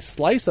characters with a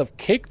slice of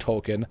cake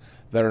token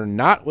that are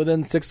not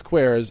within 6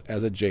 squares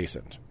as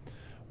adjacent.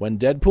 When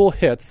Deadpool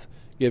hits,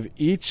 give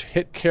each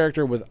hit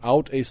character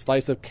without a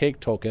slice of cake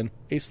token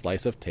a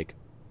slice of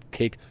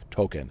cake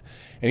token.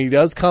 And he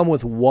does come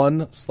with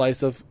 1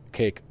 slice of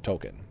cake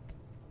token.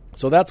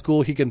 So that's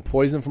cool. He can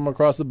poison from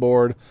across the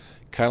board,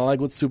 kind of like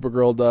what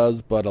Supergirl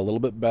does, but a little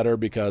bit better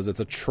because it's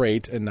a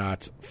trait and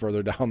not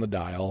further down the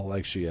dial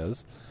like she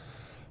is.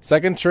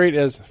 Second trait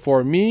is,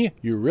 for me,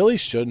 you really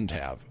shouldn't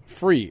have.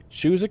 Free.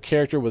 Choose a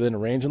character within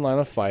range and line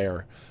of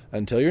fire.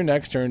 Until your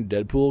next turn,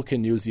 Deadpool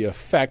can use the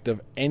effect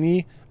of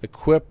any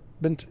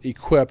equipment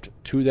equipped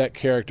to that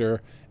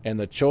character, and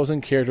the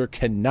chosen character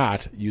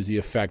cannot use the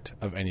effect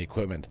of any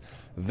equipment.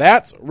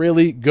 That's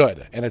really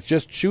good. And it's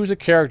just choose a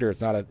character.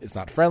 It's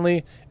not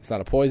friendly. It's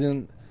not a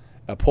poison.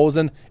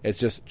 It's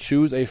just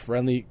choose a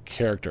friendly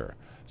character.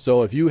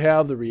 So if you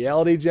have the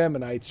reality gem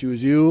and I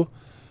choose you,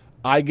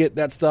 I get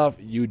that stuff,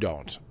 you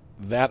don't.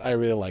 That I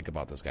really like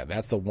about this guy.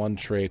 That's the one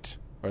trait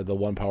or the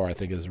one power I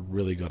think is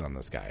really good on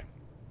this guy.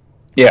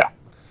 Yeah.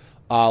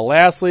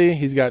 Lastly,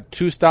 he's got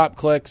 2 stop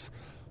clicks.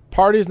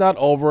 Party's not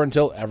over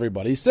until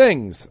everybody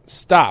sings.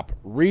 Stop.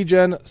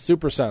 Regen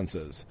super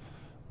senses.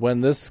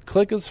 When this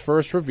click is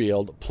first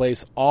revealed,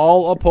 place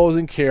all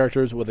opposing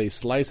characters with a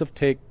slice of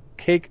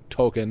cake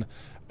token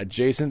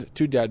adjacent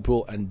to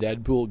Deadpool, and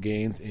Deadpool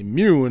gains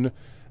immune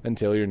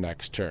until your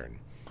next turn.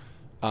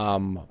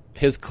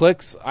 His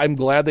clicks, I'm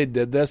glad they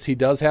did this. He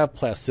does have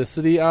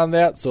plasticity on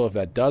that, so if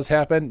that does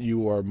happen,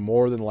 you are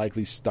more than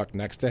likely stuck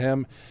next to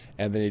him.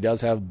 And then he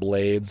does have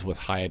blades with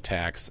high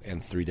attacks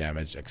and 3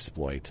 damage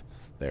exploit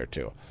there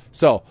too.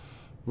 So,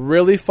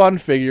 really fun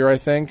figure, I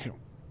think.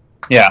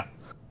 Yeah.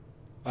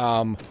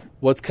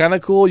 What's kind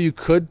of cool, you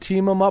could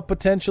team him up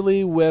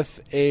potentially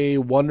with a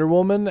Wonder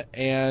Woman,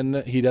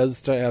 and he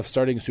does have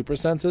starting super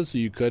senses, so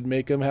you could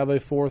make him have a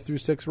 4 through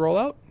 6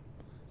 rollout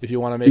if you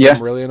want to make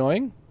him really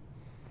annoying.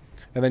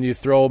 And then you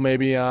throw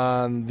maybe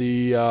on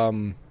the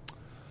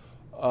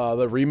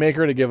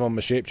Remaker to give him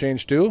a shape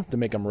change too, to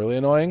make him really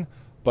annoying.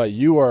 But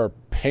you are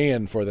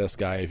paying for this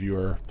guy if you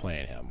are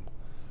playing him.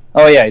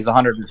 Oh yeah, he's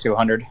 100 to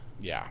 200.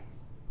 Yeah.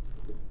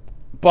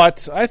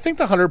 But I think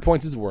the 100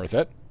 points is worth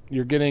it.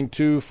 You're getting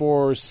 2,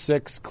 4,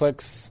 6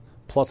 clicks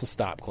plus a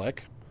stop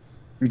click.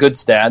 Good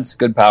stats,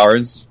 good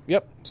powers.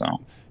 Yep. So,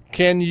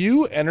 can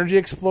you energy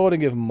explode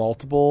and give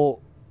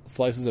multiple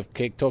slices of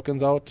cake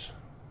tokens out?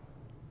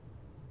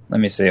 let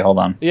me see. Hold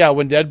on. Yeah,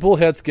 when Deadpool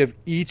hits, give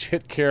each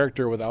hit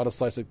character without a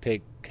slice of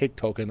cake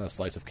token a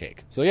slice of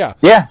cake. So yeah.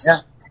 Yeah.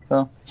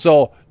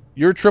 So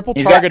you're triple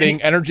He's targeting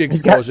got- energy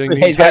he's got- explosion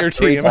the he's got entire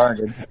 3 team,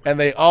 targets. and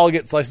they all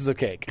get slices of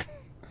cake.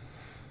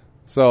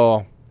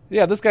 So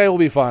yeah, this guy will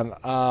be fun.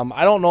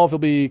 I don't know if he'll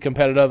be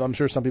competitive. I'm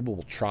sure some people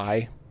will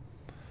try.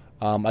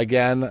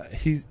 Again,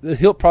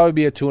 he'll probably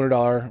be a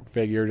 $200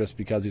 figure just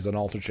because he's an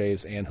Ultra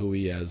Chase and who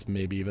he is,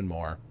 maybe even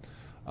more.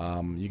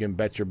 You can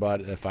bet your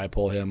butt if I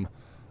pull him,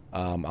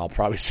 I'll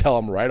probably sell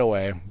him right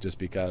away just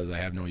because I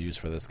have no use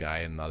for this guy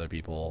and other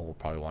people will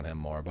probably want him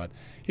more. But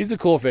he's a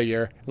cool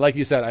figure. Like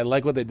you said, I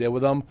like what they did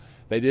with him.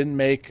 They didn't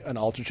make an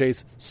Ultra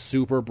Chase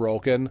super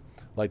broken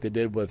like they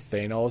did with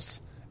Thanos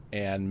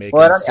and make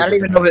Well, him I don't super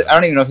even know. competitive. I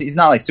don't even know if he's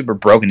not like super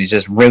broken. He's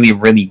just really,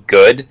 really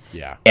good.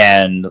 Yeah.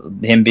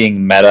 And him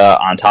being meta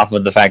on top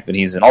of the fact that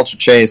he's an Ultra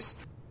Chase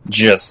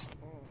just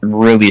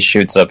really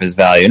shoots up his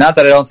value. Not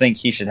that I don't think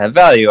he should have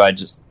value.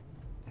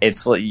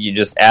 It's like you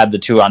just add the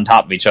two on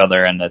top of each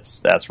other, and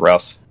that's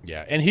rough.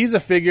 Yeah, and he's a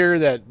figure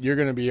that you're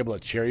going to be able to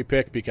cherry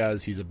pick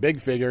because he's a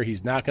big figure.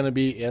 He's not going to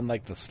be in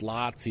like the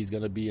slots. He's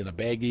going to be in a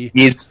baggie.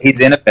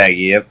 He's in a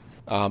baggie. Yep.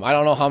 I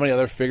don't know how many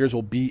other figures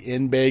will be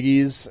in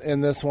baggies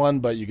in this one,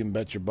 but you can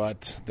bet your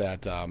butt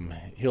that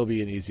he'll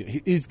be an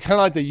easy. He's kind of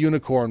like the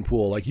unicorn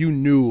pool. Like you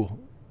knew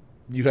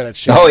you had a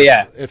chance. Oh,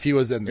 yeah. If he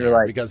was in there You're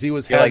like- because he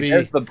was You're like, heavy.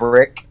 there's the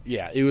brick.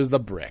 Yeah, he was the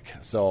brick.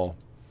 So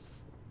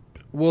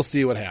we'll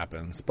see what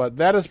happens. But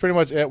that is pretty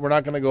much it. We're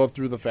not going to go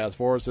through the fast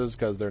forwards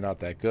because they're not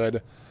that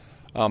good.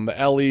 The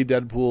LE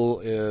Deadpool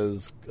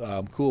is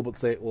cool,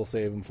 but we'll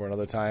save him for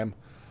another time.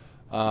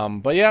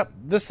 But yeah,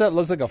 this set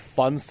looks like a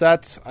fun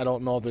set. I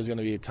don't know if there's going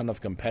to be a ton of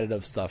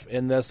competitive stuff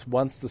in this.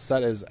 Once the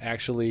set is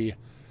actually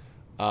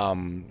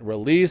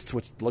released,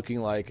 which is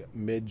looking like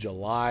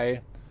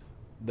mid-July,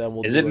 then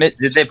we'll Is do it?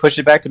 Did they push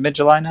it back to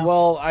mid-July now?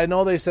 Well, I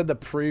know they said the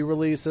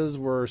pre-releases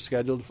were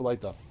scheduled for like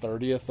the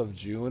 30th of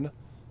June.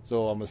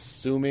 So I'm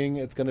assuming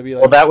it's going to be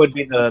like. Well, that would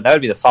be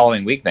the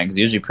following week then, because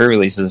usually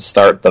pre-releases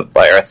start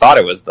I thought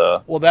it was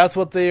the. Well, that's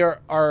what they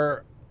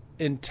are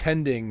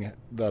intending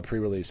the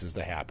pre-releases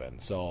to happen.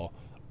 So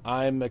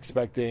I'm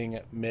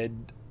expecting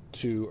mid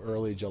to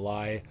early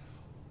July.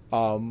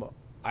 I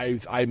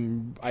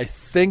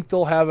think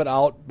they'll have it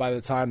out by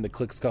the time the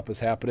Clicks Cup is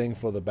happening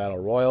for the Battle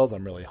Royals.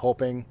 I'm really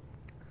hoping.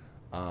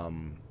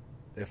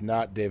 If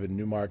not, David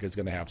Newmark is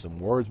going to have some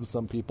words with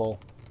some people.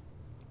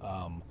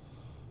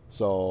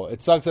 So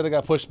it sucks that it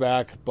got pushed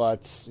back,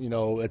 but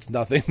it's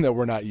nothing that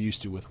we're not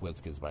used to with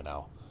WizKids by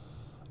now.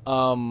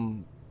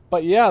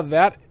 But yeah,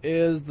 that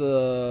is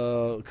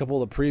a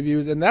couple of the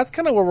previews, and that's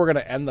kind of where we're going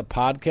to end the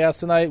podcast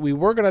tonight. We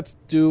were going to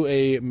do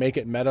a Make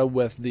It Meta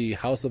with the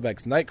House of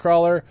X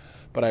Nightcrawler,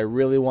 but I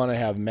really want to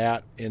have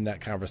Matt in that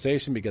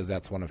conversation because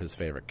that's one of his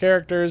favorite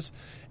characters.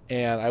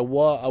 And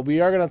we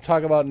are going to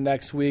talk about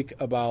next week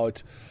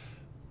about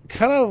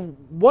kind of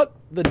what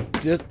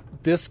the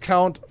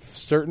discount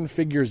certain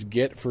figures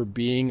get for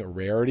being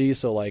rarity.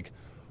 So like,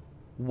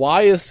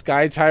 why is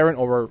Sky Tyrant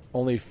over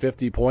only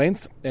 50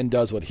 points and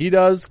does what he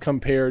does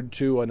compared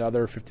to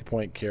another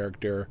 50-point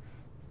character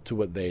to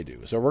what they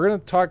do? So we're going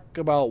to talk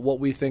about what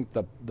we think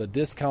the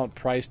discount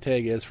price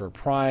tag is for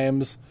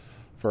primes,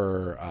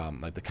 for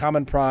like the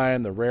common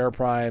prime, the rare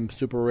prime,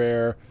 super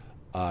rare,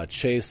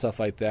 chase, stuff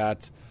like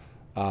that.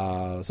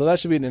 So that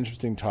should be an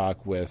interesting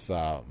talk with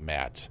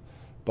Matt.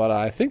 But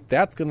I think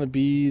that's going to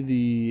be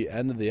the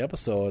end of the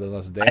episode,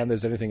 unless, Dan,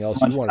 there's anything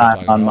else you want to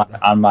talk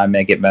about. On my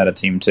Make It Meta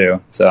team,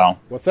 too. So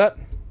What's that?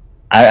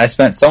 I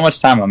spent so much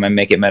time on my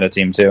Make It Meta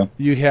team, too.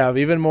 You have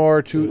even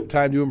more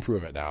time to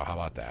improve it now. How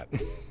about that?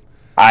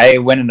 I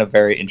went in a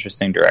very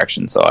interesting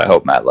direction, so I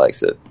hope Matt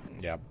likes it.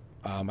 Yep.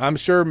 I'm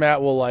sure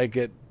Matt will like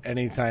it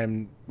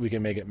anytime we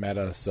can make it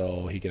meta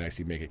so he can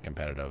actually make it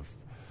competitive.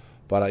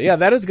 But yeah,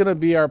 that is going to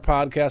be our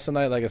podcast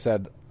tonight. Like I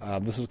said,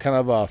 this was kind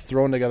of a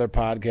thrown together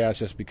podcast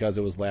just because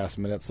it was last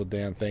minute. So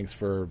Dan, thanks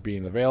for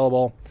being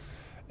available.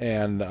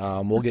 And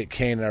we'll get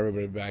Kane and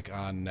everybody back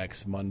on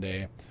next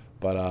Monday.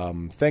 But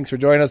thanks for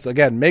joining us.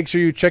 Again, make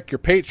sure you check your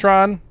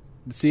Patreon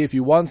to see if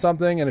you won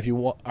something. And if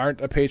you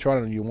aren't a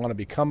patron and you want to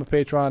become a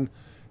patron,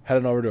 head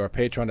on over to our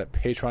Patreon at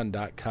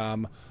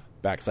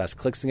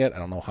patreon.com/clicksingit. I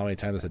don't know how many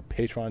times I said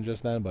Patreon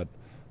just then, but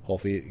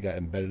hopefully it got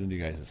embedded into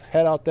you guys'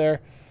 head out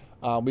there.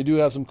 We do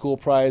have some cool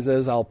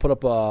prizes. I'll put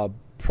up a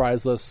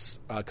prize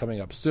list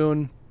coming up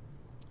soon.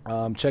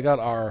 Check out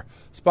our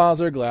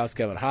sponsor, Glass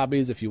Cabinet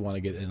Hobbies, if you want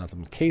to get in on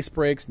some case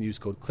breaks and use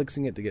code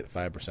ClickSingIt to get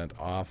 5%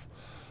 off.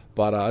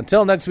 But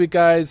until next week,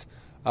 guys,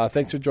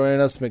 thanks for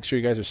joining us. Make sure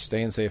you guys are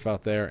staying safe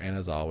out there. And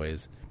as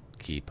always,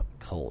 keep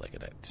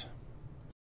clicking it.